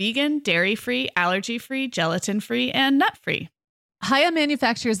also vegan, dairy-free, allergy-free, gelatin-free, and nut-free. Haya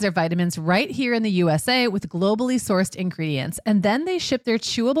manufactures their vitamins right here in the USA with globally sourced ingredients, and then they ship their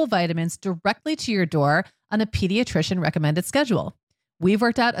chewable vitamins directly to your door on a pediatrician recommended schedule. We've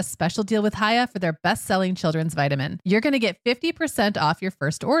worked out a special deal with Haya for their best-selling children's vitamin. You're going to get 50% off your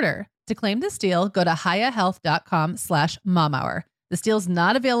first order. To claim this deal, go to hayahealth.com/momhour. This deal is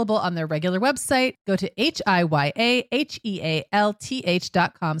not available on their regular website. Go to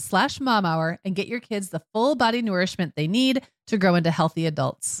HIYAHEALTH.com/momhour and get your kids the full body nourishment they need to grow into healthy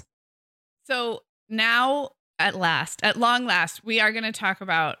adults. So now, at long last, we are going to talk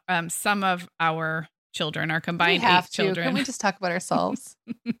about some of our children, our combined 8 children. Can we just talk about ourselves?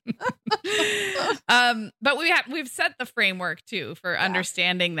 But we've set the framework too for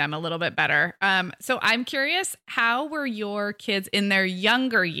understanding them a little bit better. So I'm curious, how were your kids in their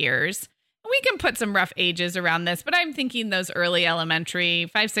younger years? We can put some rough ages around this, but I'm thinking those early elementary,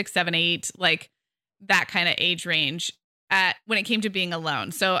 5, 6, 7, 8, like that kind of age range when it came to being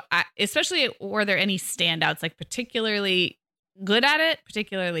alone. So especially, were there any standouts, like particularly good at it,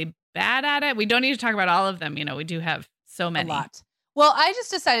 particularly bad at it? We don't need to talk about all of them. We do have so many. A lot. Well, I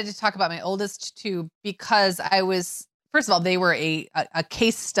just decided to talk about my oldest two because first of all, they were a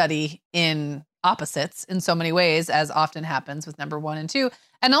case study in opposites in so many ways, as often happens with number 1 and 2.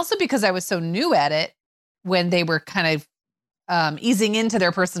 And also because I was so new at it when they were kind of easing into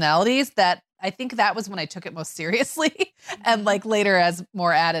their personalities, that I think that was when I took it most seriously. And like later, as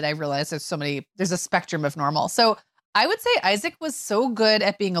more added, I realized there's a spectrum of normal. So I would say Isaac was so good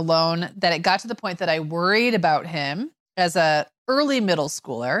at being alone that it got to the point that I worried about him as a early middle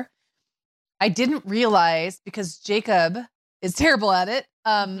schooler. I didn't realize, because Jacob is terrible at it,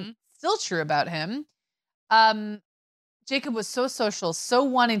 still true about him. Jacob was so social, so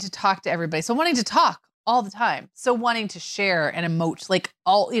wanting to talk to everybody, so wanting to talk all the time, so wanting to share and emote, like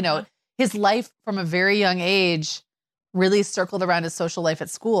his life from a very young age really circled around his social life at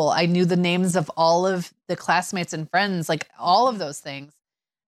school. I knew the names of all of the classmates and friends, like all of those things.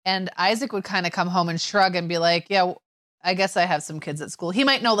 And Isaac would kind of come home and shrug and be like, yeah, I guess I have some kids at school. He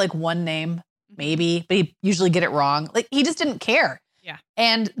might know like one name, maybe, but he usually get it wrong. Like he just didn't care. Yeah.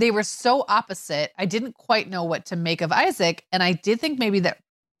 And they were so opposite. I didn't quite know what to make of Isaac. And I did think maybe that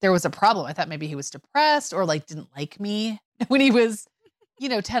there was a problem. I thought maybe he was depressed or like didn't like me when he was,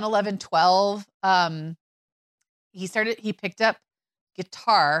 10, 11, 12. He picked up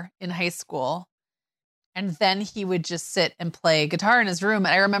guitar in high school, and then he would just sit and play guitar in his room.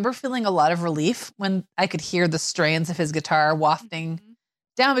 And I remember feeling a lot of relief when I could hear the strains of his guitar wafting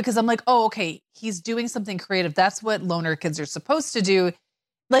down, because I'm like, oh, okay, he's doing something creative. That's what loner kids are supposed to do.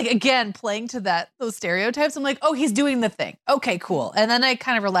 Like, again, playing to those stereotypes. I'm like, oh, he's doing the thing. Okay, cool. And then I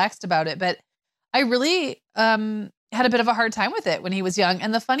kind of relaxed about it, but I really had a bit of a hard time with it when he was young.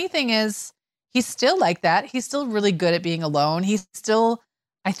 And the funny thing is, he's still like that. He's still really good at being alone. He still,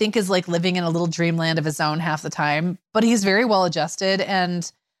 I think, is like living in a little dreamland of his own half the time, but he's very well adjusted. And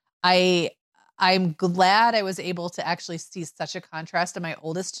I'm glad I was able to actually see such a contrast in my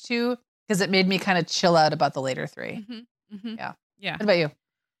oldest two, because it made me kind of chill out about the later 3. Yeah. What about you?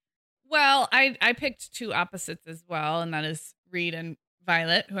 Well, I picked two opposites as well, and that is Reed and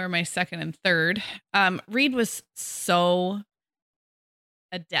Violet, who are my second and third. Reed was so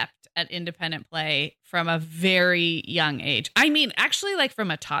adept at independent play from a very young age. I mean, actually, like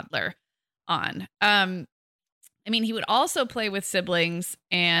from a toddler on. He would also play with siblings,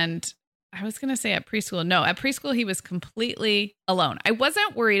 and I was going to say at preschool. No, at preschool, he was completely alone. I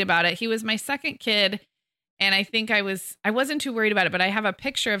wasn't worried about it. He was my second kid, and I think I wasn't too worried about it, but I have a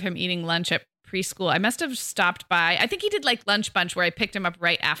picture of him eating lunch at preschool. I must have stopped by. I think he did like lunch bunch, where I picked him up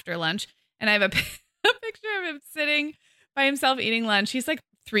right after lunch, and I have a picture of him sitting by himself eating lunch. He's like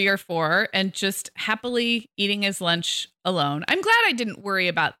 3 or 4 and just happily eating his lunch alone. I'm glad I didn't worry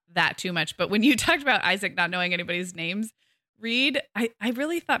about that too much. But when you talked about Isaac not knowing anybody's names, Reed, I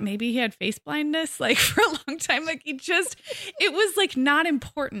really thought maybe he had face blindness, like for a long time. Like it was like not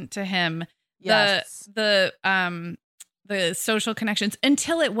important to him. Yes. The the social connections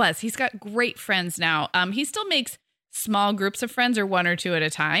until it was. He's got great friends now. He still makes small groups of friends or one or two at a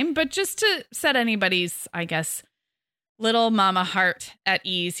time, but just to set anybody's, I guess, little mama heart at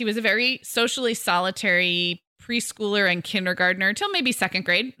ease. He was a very socially solitary preschooler and kindergartner till maybe second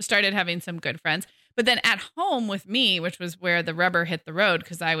grade, started having some good friends. But then at home with me, which was where the rubber hit the road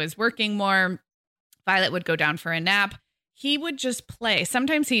because I was working more, Violet would go down for a nap. He would just play.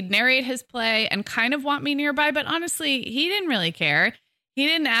 Sometimes he'd narrate his play and kind of want me nearby, but honestly, he didn't really care. He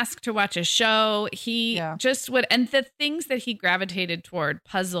didn't ask to watch a show. He just would. And the things that he gravitated toward,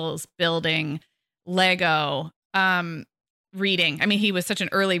 puzzles, building, Lego, reading. I mean, he was such an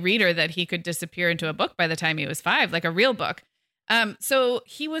early reader that he could disappear into a book by the time he was 5, like a real book. So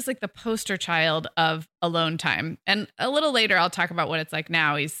he was like the poster child of alone time. And a little later, I'll talk about what it's like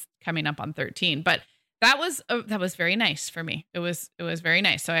now. He's coming up on 13, but that was very nice for me. It was very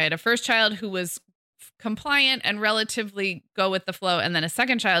nice. So I had a first child who was compliant and relatively go with the flow, and then a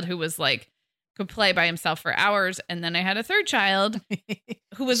second child who was like could play by himself for hours, and then I had a third child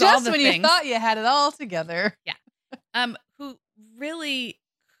who was just all the when things. You thought you had it all together. Yeah, who really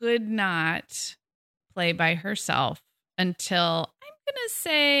could not play by herself until I'm gonna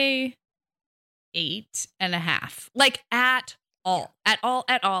say 8.5, like at all,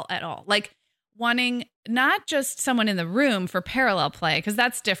 like wanting not just someone in the room for parallel play, because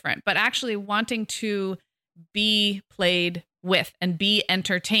that's different, but actually wanting to be played with and be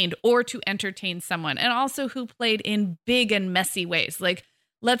entertained or to entertain someone. And also who played in big and messy ways. Like,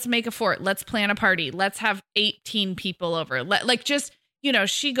 let's make a fort. Let's plan a party. Let's have 18 people over. Like just,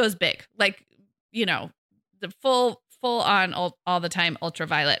 she goes big, like, the full on all the time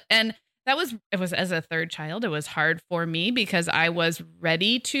ultraviolet. And it was as a third child, it was hard for me because I was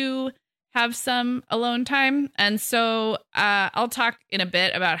ready to have some alone time. And so I'll talk in a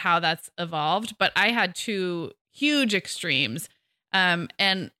bit about how that's evolved, but I had 2 huge extremes. And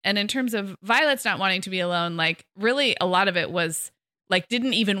in terms of Violet's not wanting to be alone, like really a lot of it was like,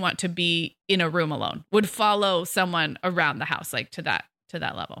 didn't even want to be in a room alone, would follow someone around the house, like to that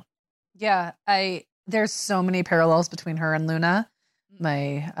level. Yeah. There's so many parallels between her and Luna,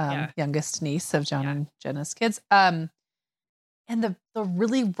 my youngest niece of John and Jenna's kids. And the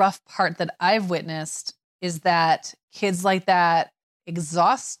really rough part that I've witnessed is that kids like that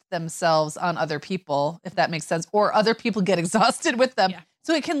exhaust themselves on other people, if that makes sense, or other people get exhausted with them. Yeah.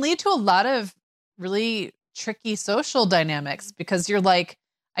 So it can lead to a lot of really tricky social dynamics because you're like,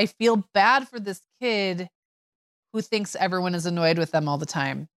 I feel bad for this kid who thinks everyone is annoyed with them all the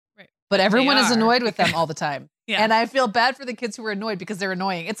time. Right. But everyone is annoyed with them all the time. Yeah. And I feel bad for the kids who are annoyed because they're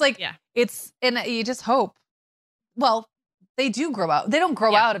annoying. It's like, and you just hope, well, they do grow out. They don't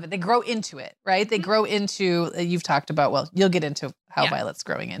grow out of it. They grow into it, right? They grow into, you've talked about, well, you'll get into how Violet's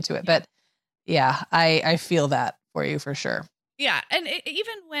growing into it. But I feel that for you for sure. Yeah. And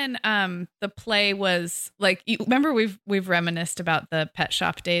even when the play was like, you remember we've reminisced about the pet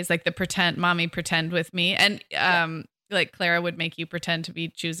shop days, like the mommy pretend with me. And like Clara would make you pretend to be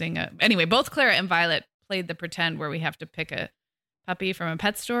choosing anyway, both Clara and Violet played the pretend where we have to pick a puppy from a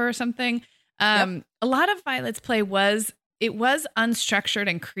pet store or something. A lot of Violet's play was unstructured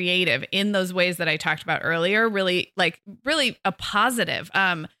and creative in those ways that I talked about earlier, really a positive.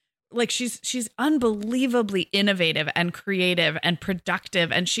 Like she's unbelievably innovative and creative and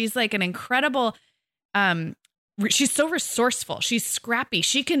productive. And she's like an incredible, she's so resourceful. She's scrappy.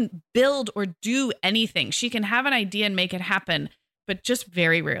 She can build or do anything. She can have an idea and make it happen, but just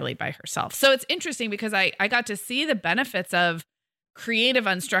very rarely by herself. So it's interesting because I got to see the benefits of creative,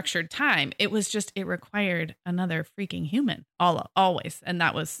 unstructured time. It required another freaking human always. And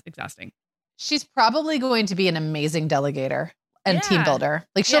that was exhausting. She's probably going to be an amazing delegator and team builder.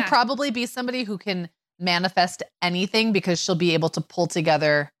 Like she'll probably be somebody who can manifest anything because she'll be able to pull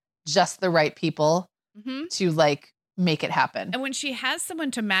together just the right people to like make it happen. And when she has someone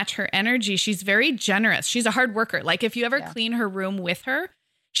to match her energy, she's very generous. She's a hard worker. Like if you ever clean her room with her,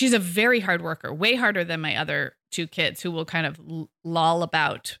 she's a very hard worker, way harder than my other 2 kids who will kind of loll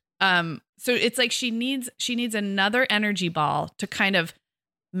about. So it's like she needs another energy ball to kind of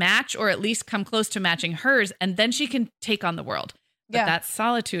match or at least come close to matching hers. And then she can take on the world. But that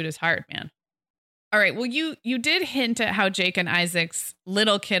solitude is hard, man. All right. Well, you did hint at how Jake and Isaac's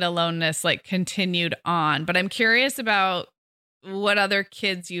little kid aloneness like continued on, but I'm curious about what other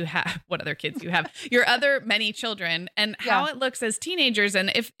kids you have, your other many children and how it looks as teenagers.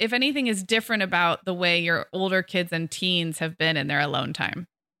 And if anything is different about the way your older kids and teens have been in their alone time.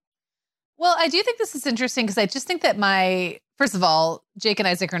 Well, I do think this is interesting because I just think that first of all, Jake and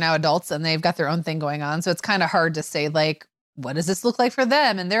Isaac are now adults and they've got their own thing going on. So it's kind of hard to say like, what does this look like for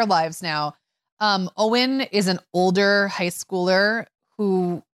them and their lives now? Owen is an older high schooler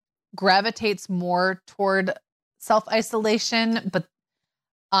who gravitates more toward self-isolation, but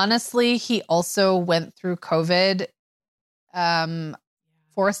honestly, he also went through COVID,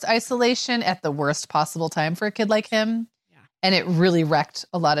 forced isolation at the worst possible time for a kid like him. Yeah. And it really wrecked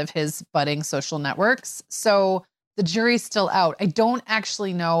a lot of his budding social networks. So the jury's still out. I don't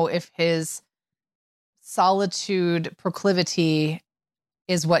actually know if his solitude proclivity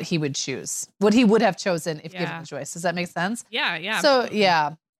is what he would choose, what he would have chosen if given the choice. Does that make sense? Yeah. Yeah. So, absolutely.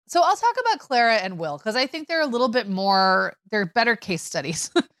 yeah. So I'll talk about Clara and Will because I think they're a little bit more, they're better case studies.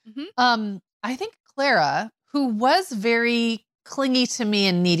 I think Clara, who was very clingy to me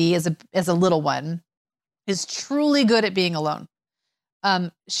and needy as a little one, is truly good at being alone.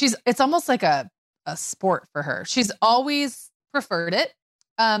 It's almost like a sport for her. She's always preferred it.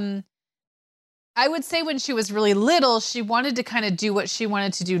 I would say when she was really little, she wanted to kind of do what she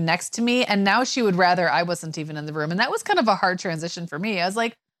wanted to do next to me. And now she would rather I wasn't even in the room. And that was kind of a hard transition for me. I was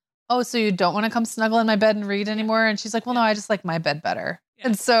like, oh, so you don't want to come snuggle in my bed and read anymore? And she's like, well, no, I just like my bed better. Yeah.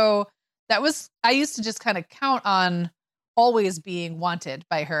 And so I used to just kind of count on always being wanted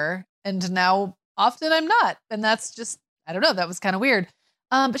by her. And now often I'm not. And that's just, I don't know, that was kind of weird.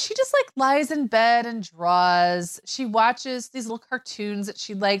 But she just like lies in bed and draws. She watches these little cartoons that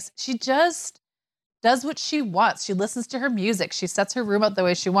she likes. She just does what she wants. She listens to her music. She sets her room up the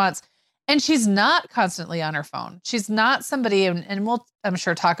way she wants. And she's not constantly on her phone. She's not somebody, and we'll, I'm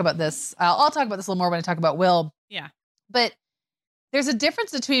sure, talk about this. I'll talk about this a little more when I talk about Will. Yeah. But there's a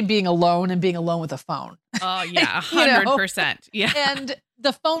difference between being alone and being alone with a phone. Oh, yeah. 100%. Yeah. And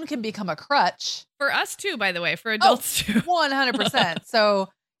the phone can become a crutch. For us too, by the way, for adults too. 100%. So,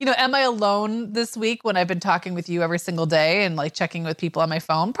 am I alone this week when I've been talking with you every single day and like checking with people on my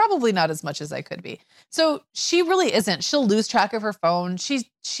phone? Probably not as much as I could be. So she really isn't. She'll lose track of her phone.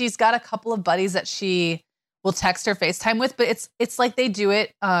 She's got a couple of buddies that she will text or FaceTime with, but it's like they do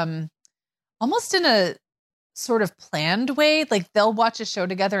it almost in a sort of planned way. Like they'll watch a show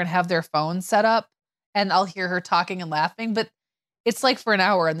together and have their phone set up and I'll hear her talking and laughing, but it's like for an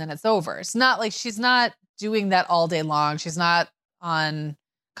hour and then it's over. It's not like she's not doing that all day long. She's not on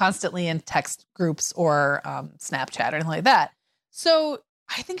constantly in text groups or Snapchat or anything like that. So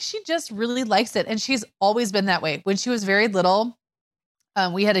I think she just really likes it. And she's always been that way. When she was very little,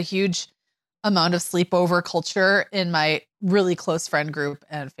 we had a huge amount of sleepover culture in my really close friend group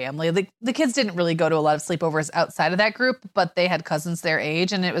and family. The kids didn't really go to a lot of sleepovers outside of that group, but they had cousins their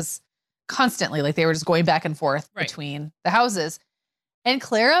age. And it was constantly like they were just going back and forth between the houses. And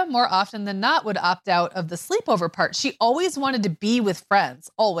Clara, more often than not, would opt out of the sleepover part. She always wanted to be with friends,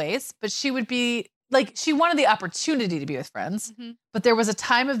 always, but she would be like, she wanted the opportunity to be with friends. Mm-hmm. But there was a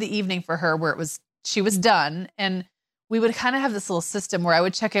time of the evening for her where she was done. And we would kind of have this little system where I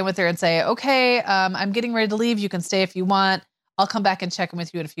would check in with her and say, okay, I'm getting ready to leave. You can stay if you want. I'll come back and check in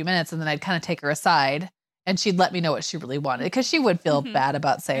with you in a few minutes. And then I'd kind of take her aside and she'd let me know what she really wanted because she would feel bad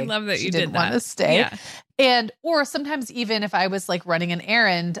about saying I love that she you didn't did that. want to stay. Yeah. Or sometimes even if I was like running an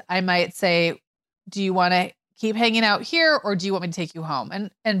errand, I might say, do you want to keep hanging out here or do you want me to take you home?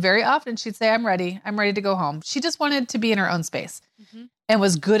 And very often she'd say, I'm ready to go home. She just wanted to be in her own space and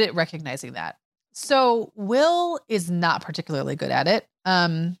was good at recognizing that. So Will is not particularly good at it.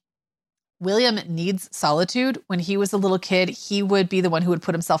 William needs solitude. When he was a little kid, he would be the one who would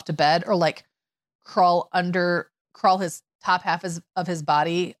put himself to bed or like crawl his top half of his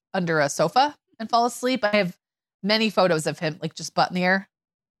body under a sofa and fall asleep. I have many photos of him like just butt in the air,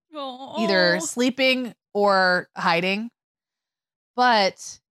 either sleeping or hiding.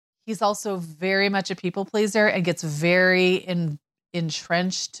 But he's also very much a people pleaser and gets very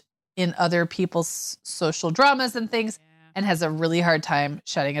entrenched in other people's social dramas and things and has a really hard time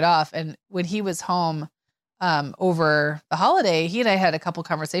shutting it off. And when he was home over the holiday, he and I had a couple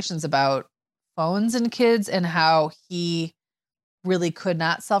conversations about phones and kids and how he really could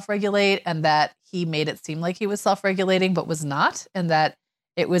not self-regulate and that he made it seem like he was self-regulating but was not, and that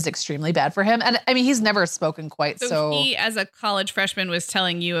it was extremely bad for him. And I mean, he's never spoken quite so he, as a college freshman, was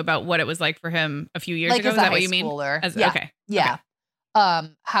telling you about what it was like for him a few years like ago. Is that what you mean? Okay. Yeah. Okay.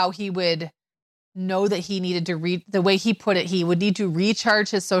 How he would know that he needed to the way he put it, he would need to recharge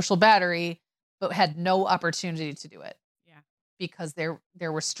his social battery, but had no opportunity to do it. Yeah. Because there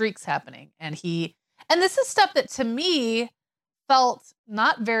were streaks happening. And this is stuff that to me felt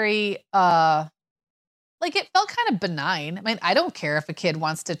not very, like it felt kind of benign. I mean, I don't care if a kid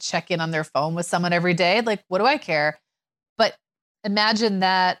wants to check in on their phone with someone every day. Like, what do I care? But imagine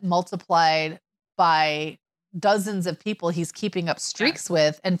that multiplied by dozens of people he's keeping up streaks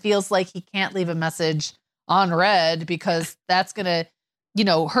with and feels like he can't leave a message on read because that's going to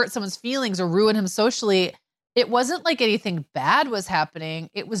hurt someone's feelings or ruin him socially. It wasn't like anything bad was happening.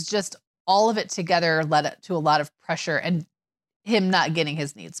 It was just all of it together led it to a lot of pressure and him not getting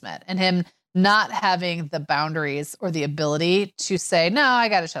his needs met and him not having the boundaries or the ability to say, no, I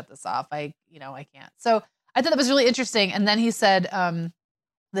got to shut this off. I can't. So I thought that was really interesting. And then he said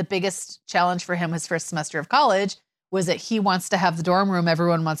the biggest challenge for him his first semester of college was that he wants to have the dorm room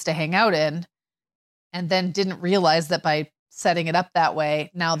everyone wants to hang out in, and then didn't realize that by setting it up that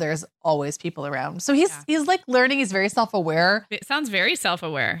way, now there's always people around. So he's like learning. He's very self-aware. It sounds very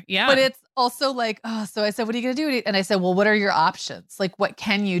self-aware. Yeah. But it's also like, so I said, what are you going to do? And I said, well, what are your options? Like, what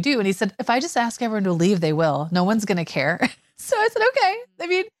can you do? And he said, if I just ask everyone to leave, they will. No one's going to care. So I said, okay. I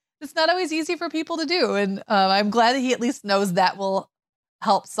mean, it's not always easy for people to do. And I'm glad that he at least knows that will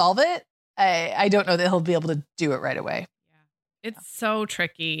help solve it. I don't know that he'll be able to do it right away. Yeah. It's so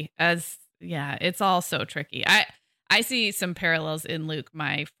tricky it's all so tricky. I see some parallels in Luke,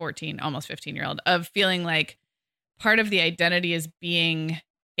 my 14, almost 15-year-old, of feeling like part of the identity is being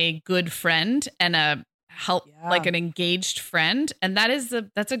a good friend and like an engaged friend. And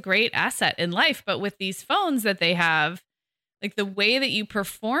that's a great asset in life. But with these phones that they have, like the way that you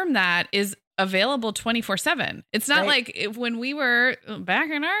perform that is available 24/7. It's not like when we were back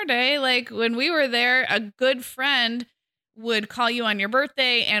in our day, like when we were there, a good friend would call you on your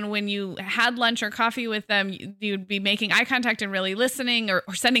birthday, and when you had lunch or coffee with them, you'd be making eye contact and really listening, or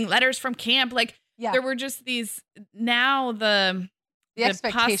sending letters from camp. Like there were just these. Now the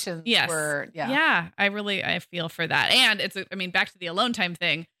expectations were I feel for that. And back to the alone time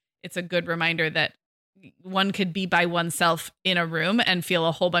thing, it's a good reminder that one could be by oneself in a room and feel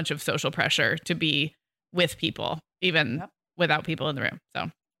a whole bunch of social pressure to be with people, even without people in the room.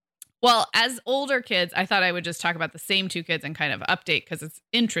 So, well, as older kids, I thought I would just talk about the same two kids and kind of update because it's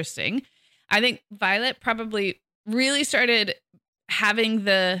interesting. I think Violet probably really started having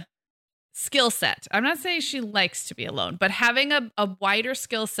the skill set. I'm not saying she likes to be alone, but having a wider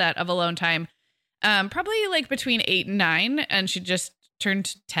skill set of alone time, probably like between 8 and 9, and she just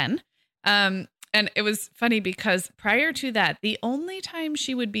turned 10. And it was funny because prior to that, the only time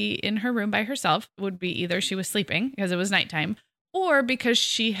she would be in her room by herself would be either she was sleeping because it was nighttime, or because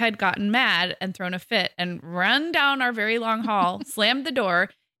she had gotten mad and thrown a fit and run down our very long hall, slammed the door,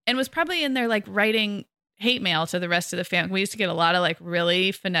 and was probably in there like writing hate mail to the rest of the family. We used to get a lot of like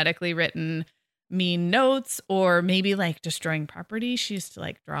really phonetically written mean notes, or maybe like destroying property. She used to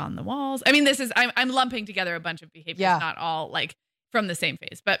like draw on the walls. I mean, I'm lumping together a bunch of behaviors, not all like from the same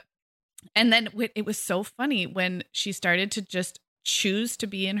phase, and then it was so funny when she started to just choose to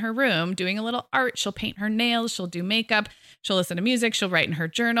be in her room doing a little art. She'll paint her nails. She'll do makeup. She'll listen to music. She'll write in her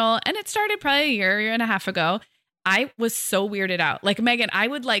journal. And it started probably a year and a half ago. I was so weirded out. Like Megan,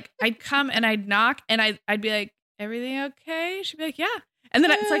 I'd come and I'd knock and I'd be like, everything okay? She'd be like, yeah. And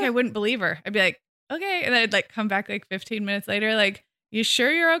then it's like, I wouldn't believe her. I'd be like, okay. And then I'd like come back like 15 minutes later, like, you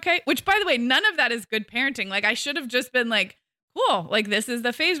sure you're okay? Which, by the way, none of that is good parenting. Like I should have just been like, cool, like this is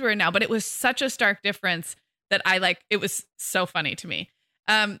the phase we're in now. But it was such a stark difference that it was so funny to me.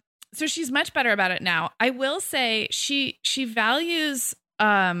 So she's much better about it now. I will say she values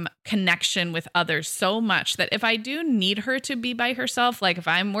connection with others so much that if I do need her to be by herself, like if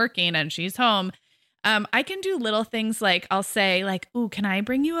I'm working and she's home, I can do little things like I'll say like, ooh, can I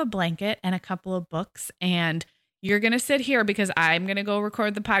bring you a blanket and a couple of books, and you're going to sit here because I'm going to go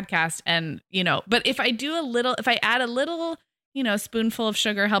record the podcast. And, but if I add a little, spoonful of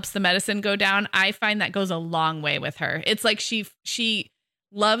sugar helps the medicine go down, I find that goes a long way with her. It's like she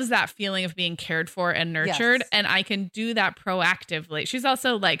loves that feeling of being cared for and nurtured. Yes. And I can do that proactively. She's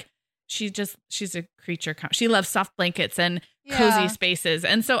also like, she's a creature. She loves soft blankets and cozy spaces.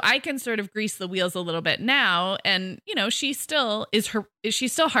 And so I can sort of grease the wheels a little bit now. And, she's still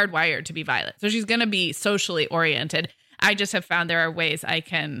hardwired to be Violet. So she's going to be socially oriented. I just have found there are ways I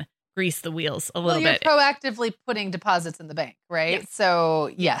can grease the wheels a little bit. You're proactively putting deposits in the bank, right? Yes. So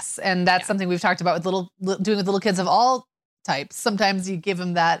yes. And that's something we've talked about with doing with little kids of all types. Sometimes you give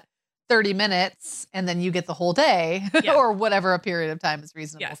them that 30 minutes and then you get the whole day or whatever a period of time is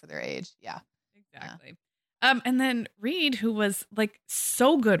reasonable for their age. Yeah, exactly. And then Reed, who was like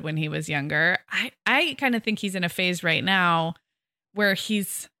so good when he was younger, I kind of think he's in a phase right now where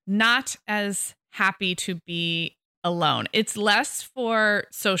he's not as happy to be alone. It's less for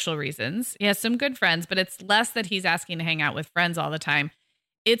social reasons. He has some good friends, but it's less that he's asking to hang out with friends all the time.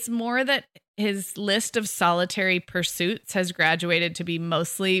 It's more that his list of solitary pursuits has graduated to be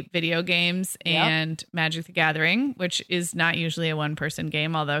mostly video games and Magic the Gathering, which is not usually a one-person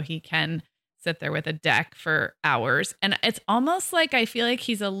game, although he can sit there with a deck for hours. And it's almost like I feel like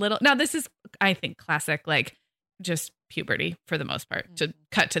he's a little... Now, this is, I think, classic, like, just puberty for the most part, to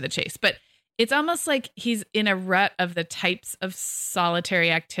cut to the chase. But it's almost like he's in a rut of the types of solitary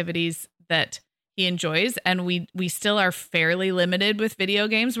activities that he enjoys. And we still are fairly limited with video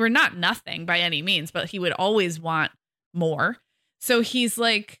games. We're not nothing by any means, but he would always want more. So he's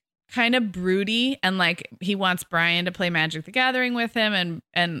like kind of broody, and like he wants Brian to play Magic the Gathering with him.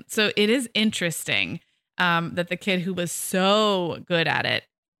 And so it is interesting that the kid who was so good at it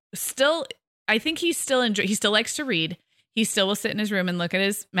still, I think he still likes to read. He still will sit in his room and look at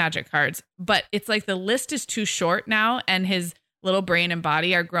his Magic cards, but it's like the list is too short now, and his little brain and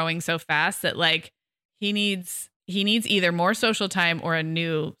body are growing so fast that like he needs either more social time or a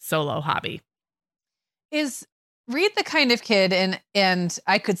new solo hobby. Is Reed the kind of kid, and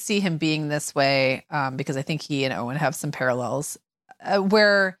I could see him being this way because I think he and Owen have some parallels,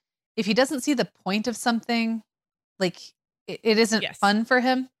 where if he doesn't see the point of something, like it isn't fun for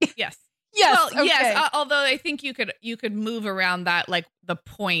him. Yes. Yes. Well, okay. yes. Although I think you could move around that, like the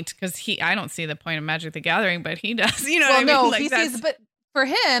point, because I don't see the point of Magic the Gathering, but he does. You know what I mean? No, like he sees, but for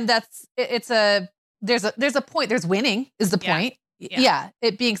him, there's a point. There's winning is the point. Yeah.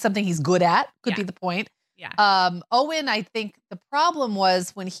 It being something he's good at could be the point. Yeah. Owen, I think the problem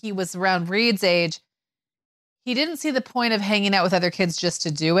was when he was around Reed's age, he didn't see the point of hanging out with other kids just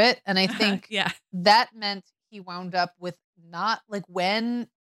to do it. And I think that meant he wound up with not like when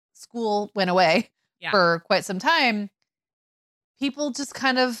school went away for quite some time, people just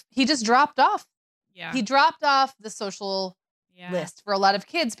he just dropped off. Yeah. He dropped off the social list for a lot of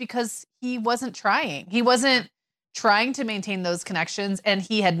kids because he wasn't trying. He wasn't trying to maintain those connections, and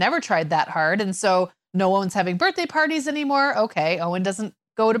he had never tried that hard. And so no one's having birthday parties anymore. Okay. Owen doesn't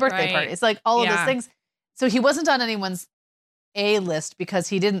go to birthday parties. Like all of those things. So he wasn't on anyone's A list because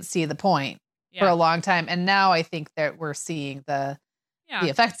he didn't see the point for a long time. And now I think that we're seeing the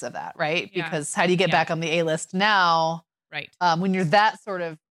effects of that, right? Yeah. Because how do you get back on the A list now? Right. When you're that sort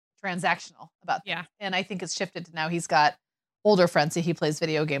of transactional about things. And I think it's shifted to now he's got older friends that he plays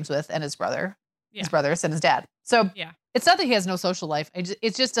video games with, and his brothers and his dad. So it's not that he has no social life.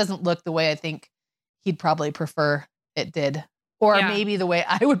 It just doesn't look the way I think he'd probably prefer it did. Or maybe the way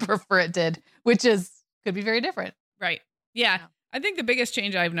I would prefer it did, which could be very different. Right. Yeah. I think the biggest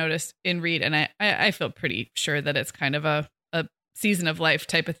change I've noticed in Reed, and I feel pretty sure that it's kind of a season of life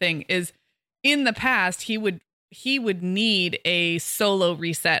type of thing, is in the past, he would need a solo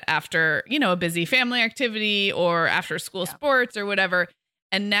reset after, a busy family activity or after school sports or whatever.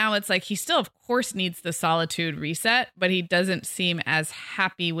 And now it's like he still, of course, needs the solitude reset, but he doesn't seem as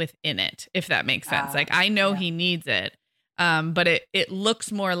happy within it, if that makes sense. Like I know he needs it, but it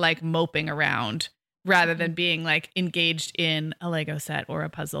looks more like moping around rather than being like engaged in a Lego set or a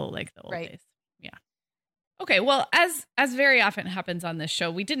puzzle like the old days. Yeah. Okay. Well, as very often happens on this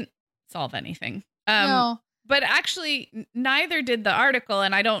show, we didn't solve anything. No. But actually, neither did the article,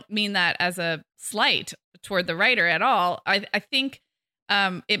 and I don't mean that as a slight toward the writer at all. I think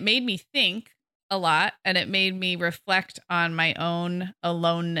it made me think a lot, and it made me reflect on my own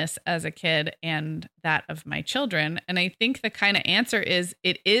aloneness as a kid and that of my children. And I think the kind of answer is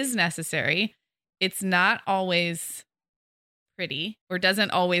it is necessary. It's not always pretty or doesn't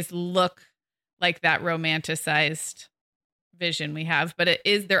always look like that romanticized vision we have, but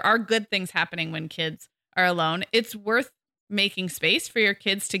there are good things happening when kids are alone. It's worth making space for your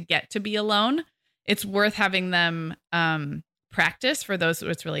kids to get to be alone. It's worth having them practice for those who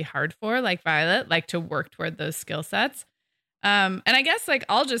it's really hard for, like Violet, like to work toward those skill sets. And I guess like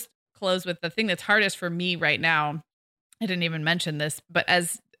I'll just close with the thing that's hardest for me right now. I didn't even mention this, but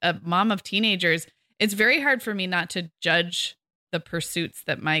as a mom of teenagers, it's very hard for me not to judge the pursuits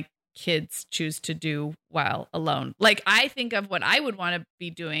that my kids choose to do while alone. Like I think of what I would want to be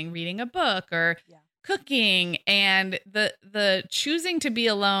doing, reading a book or cooking, and the choosing to be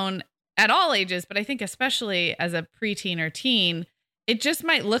alone at all ages, but I think especially as a preteen or teen, it just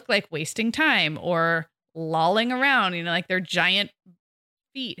might look like wasting time or lolling around, like their giant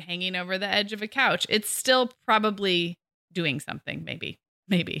feet hanging over the edge of a couch. It's still probably doing something, maybe.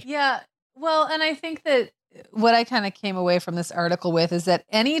 Yeah. Well, and I think that what I kind of came away from this article with is that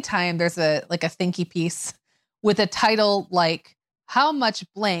anytime there's a thinky piece with a title like "How much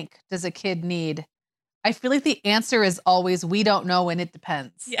blank does a kid need?" I feel like the answer is always, we don't know and it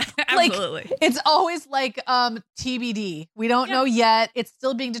depends. Yeah, absolutely. Like, it's always like TBD. We don't know yet. It's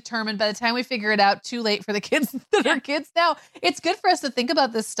still being determined. By the time we figure it out, too late for the kids that are kids now. It's good for us to think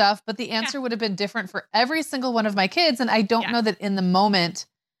about this stuff, but the answer would have been different for every single one of my kids. And I don't know that in the moment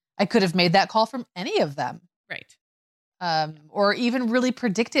I could have made that call from any of them. Right. Or even really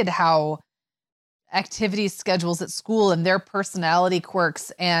predicted how activity schedules at school and their personality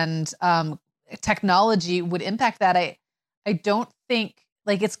quirks and technology would impact that. I don't think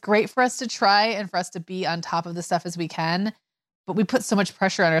like it's great for us to try and for us to be on top of the stuff as we can, but we put so much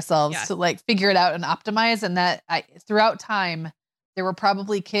pressure on ourselves to like figure it out and optimize. And that throughout time, there were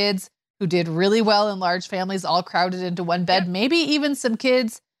probably kids who did really well in large families, all crowded into one bed. Maybe even some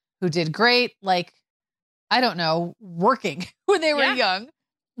kids who did great, like, I don't know, working when they were young,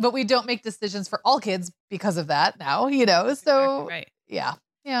 but we don't make decisions for all kids because of that now, you know? So yeah.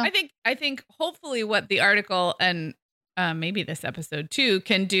 I think hopefully what the article and maybe this episode too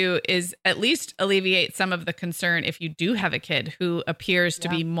can do is at least alleviate some of the concern if you do have a kid who appears to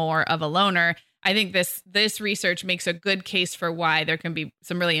be more of a loner. I think this research makes a good case for why there can be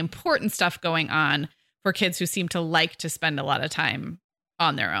some really important stuff going on for kids who seem to like to spend a lot of time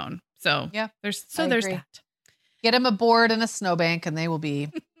on their own. So there's that. Get them a board and a snowbank and they will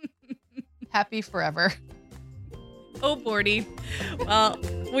be happy forever. Oh, Bordy. Well,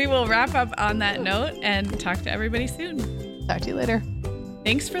 we will wrap up on that note and talk to everybody soon. Talk to you later.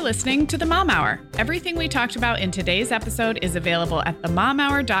 Thanks for listening to The Mom Hour. Everything we talked about in today's episode is available at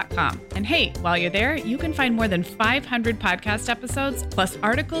themomhour.com. And hey, while you're there, you can find more than 500 podcast episodes, plus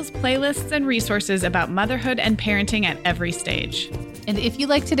articles, playlists, and resources about motherhood and parenting at every stage. And if you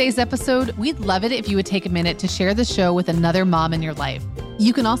like today's episode, we'd love it if you would take a minute to share the show with another mom in your life.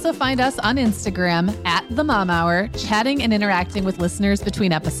 You can also find us on Instagram at The Mom Hour, chatting and interacting with listeners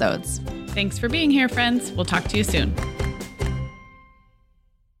between episodes. Thanks for being here, friends. We'll talk to you soon.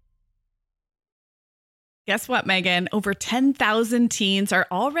 Guess what, Megan? Over 10,000 teens are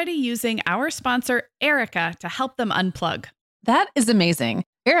already using our sponsor, Erica, to help them unplug. That is amazing.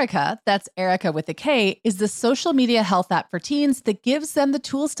 Erica, that's Erica with a K, is the social media health app for teens that gives them the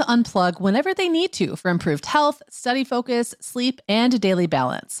tools to unplug whenever they need to for improved health, study focus, sleep, and daily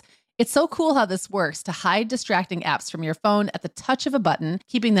balance. It's so cool how this works to hide distracting apps from your phone at the touch of a button,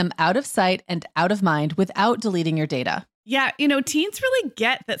 keeping them out of sight and out of mind without deleting your data. Yeah, teens really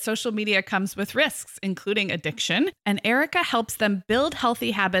get that social media comes with risks, including addiction, and Erica helps them build healthy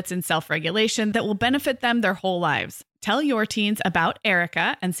habits and self-regulation that will benefit them their whole lives. Tell your teens about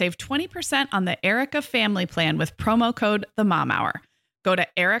Erica and save 20% on the Erica family plan with promo code TheMomHour. Go to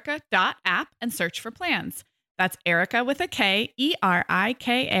erica.app and search for plans. That's Erica with a K,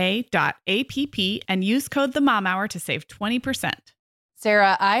 ERIKA.app, and use code TheMomHour to save 20%.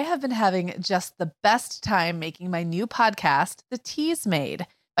 Sarah, I have been having just the best time making my new podcast, The Teas Made.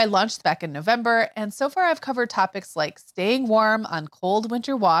 I launched back in November, and so far I've covered topics like staying warm on cold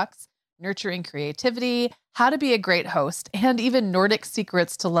winter walks, nurturing creativity, how to be a great host, and even Nordic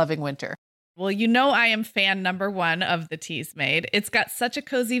secrets to loving winter. Well, I am fan number one of The Teas Made. It's got such a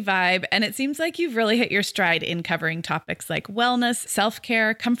cozy vibe, and it seems like you've really hit your stride in covering topics like wellness,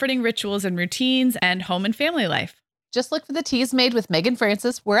 self-care, comforting rituals and routines, and home and family life. Just look for The Teas Made with Megan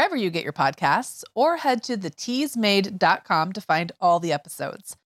Francis wherever you get your podcasts, or head to theteasmade.com to find all the episodes.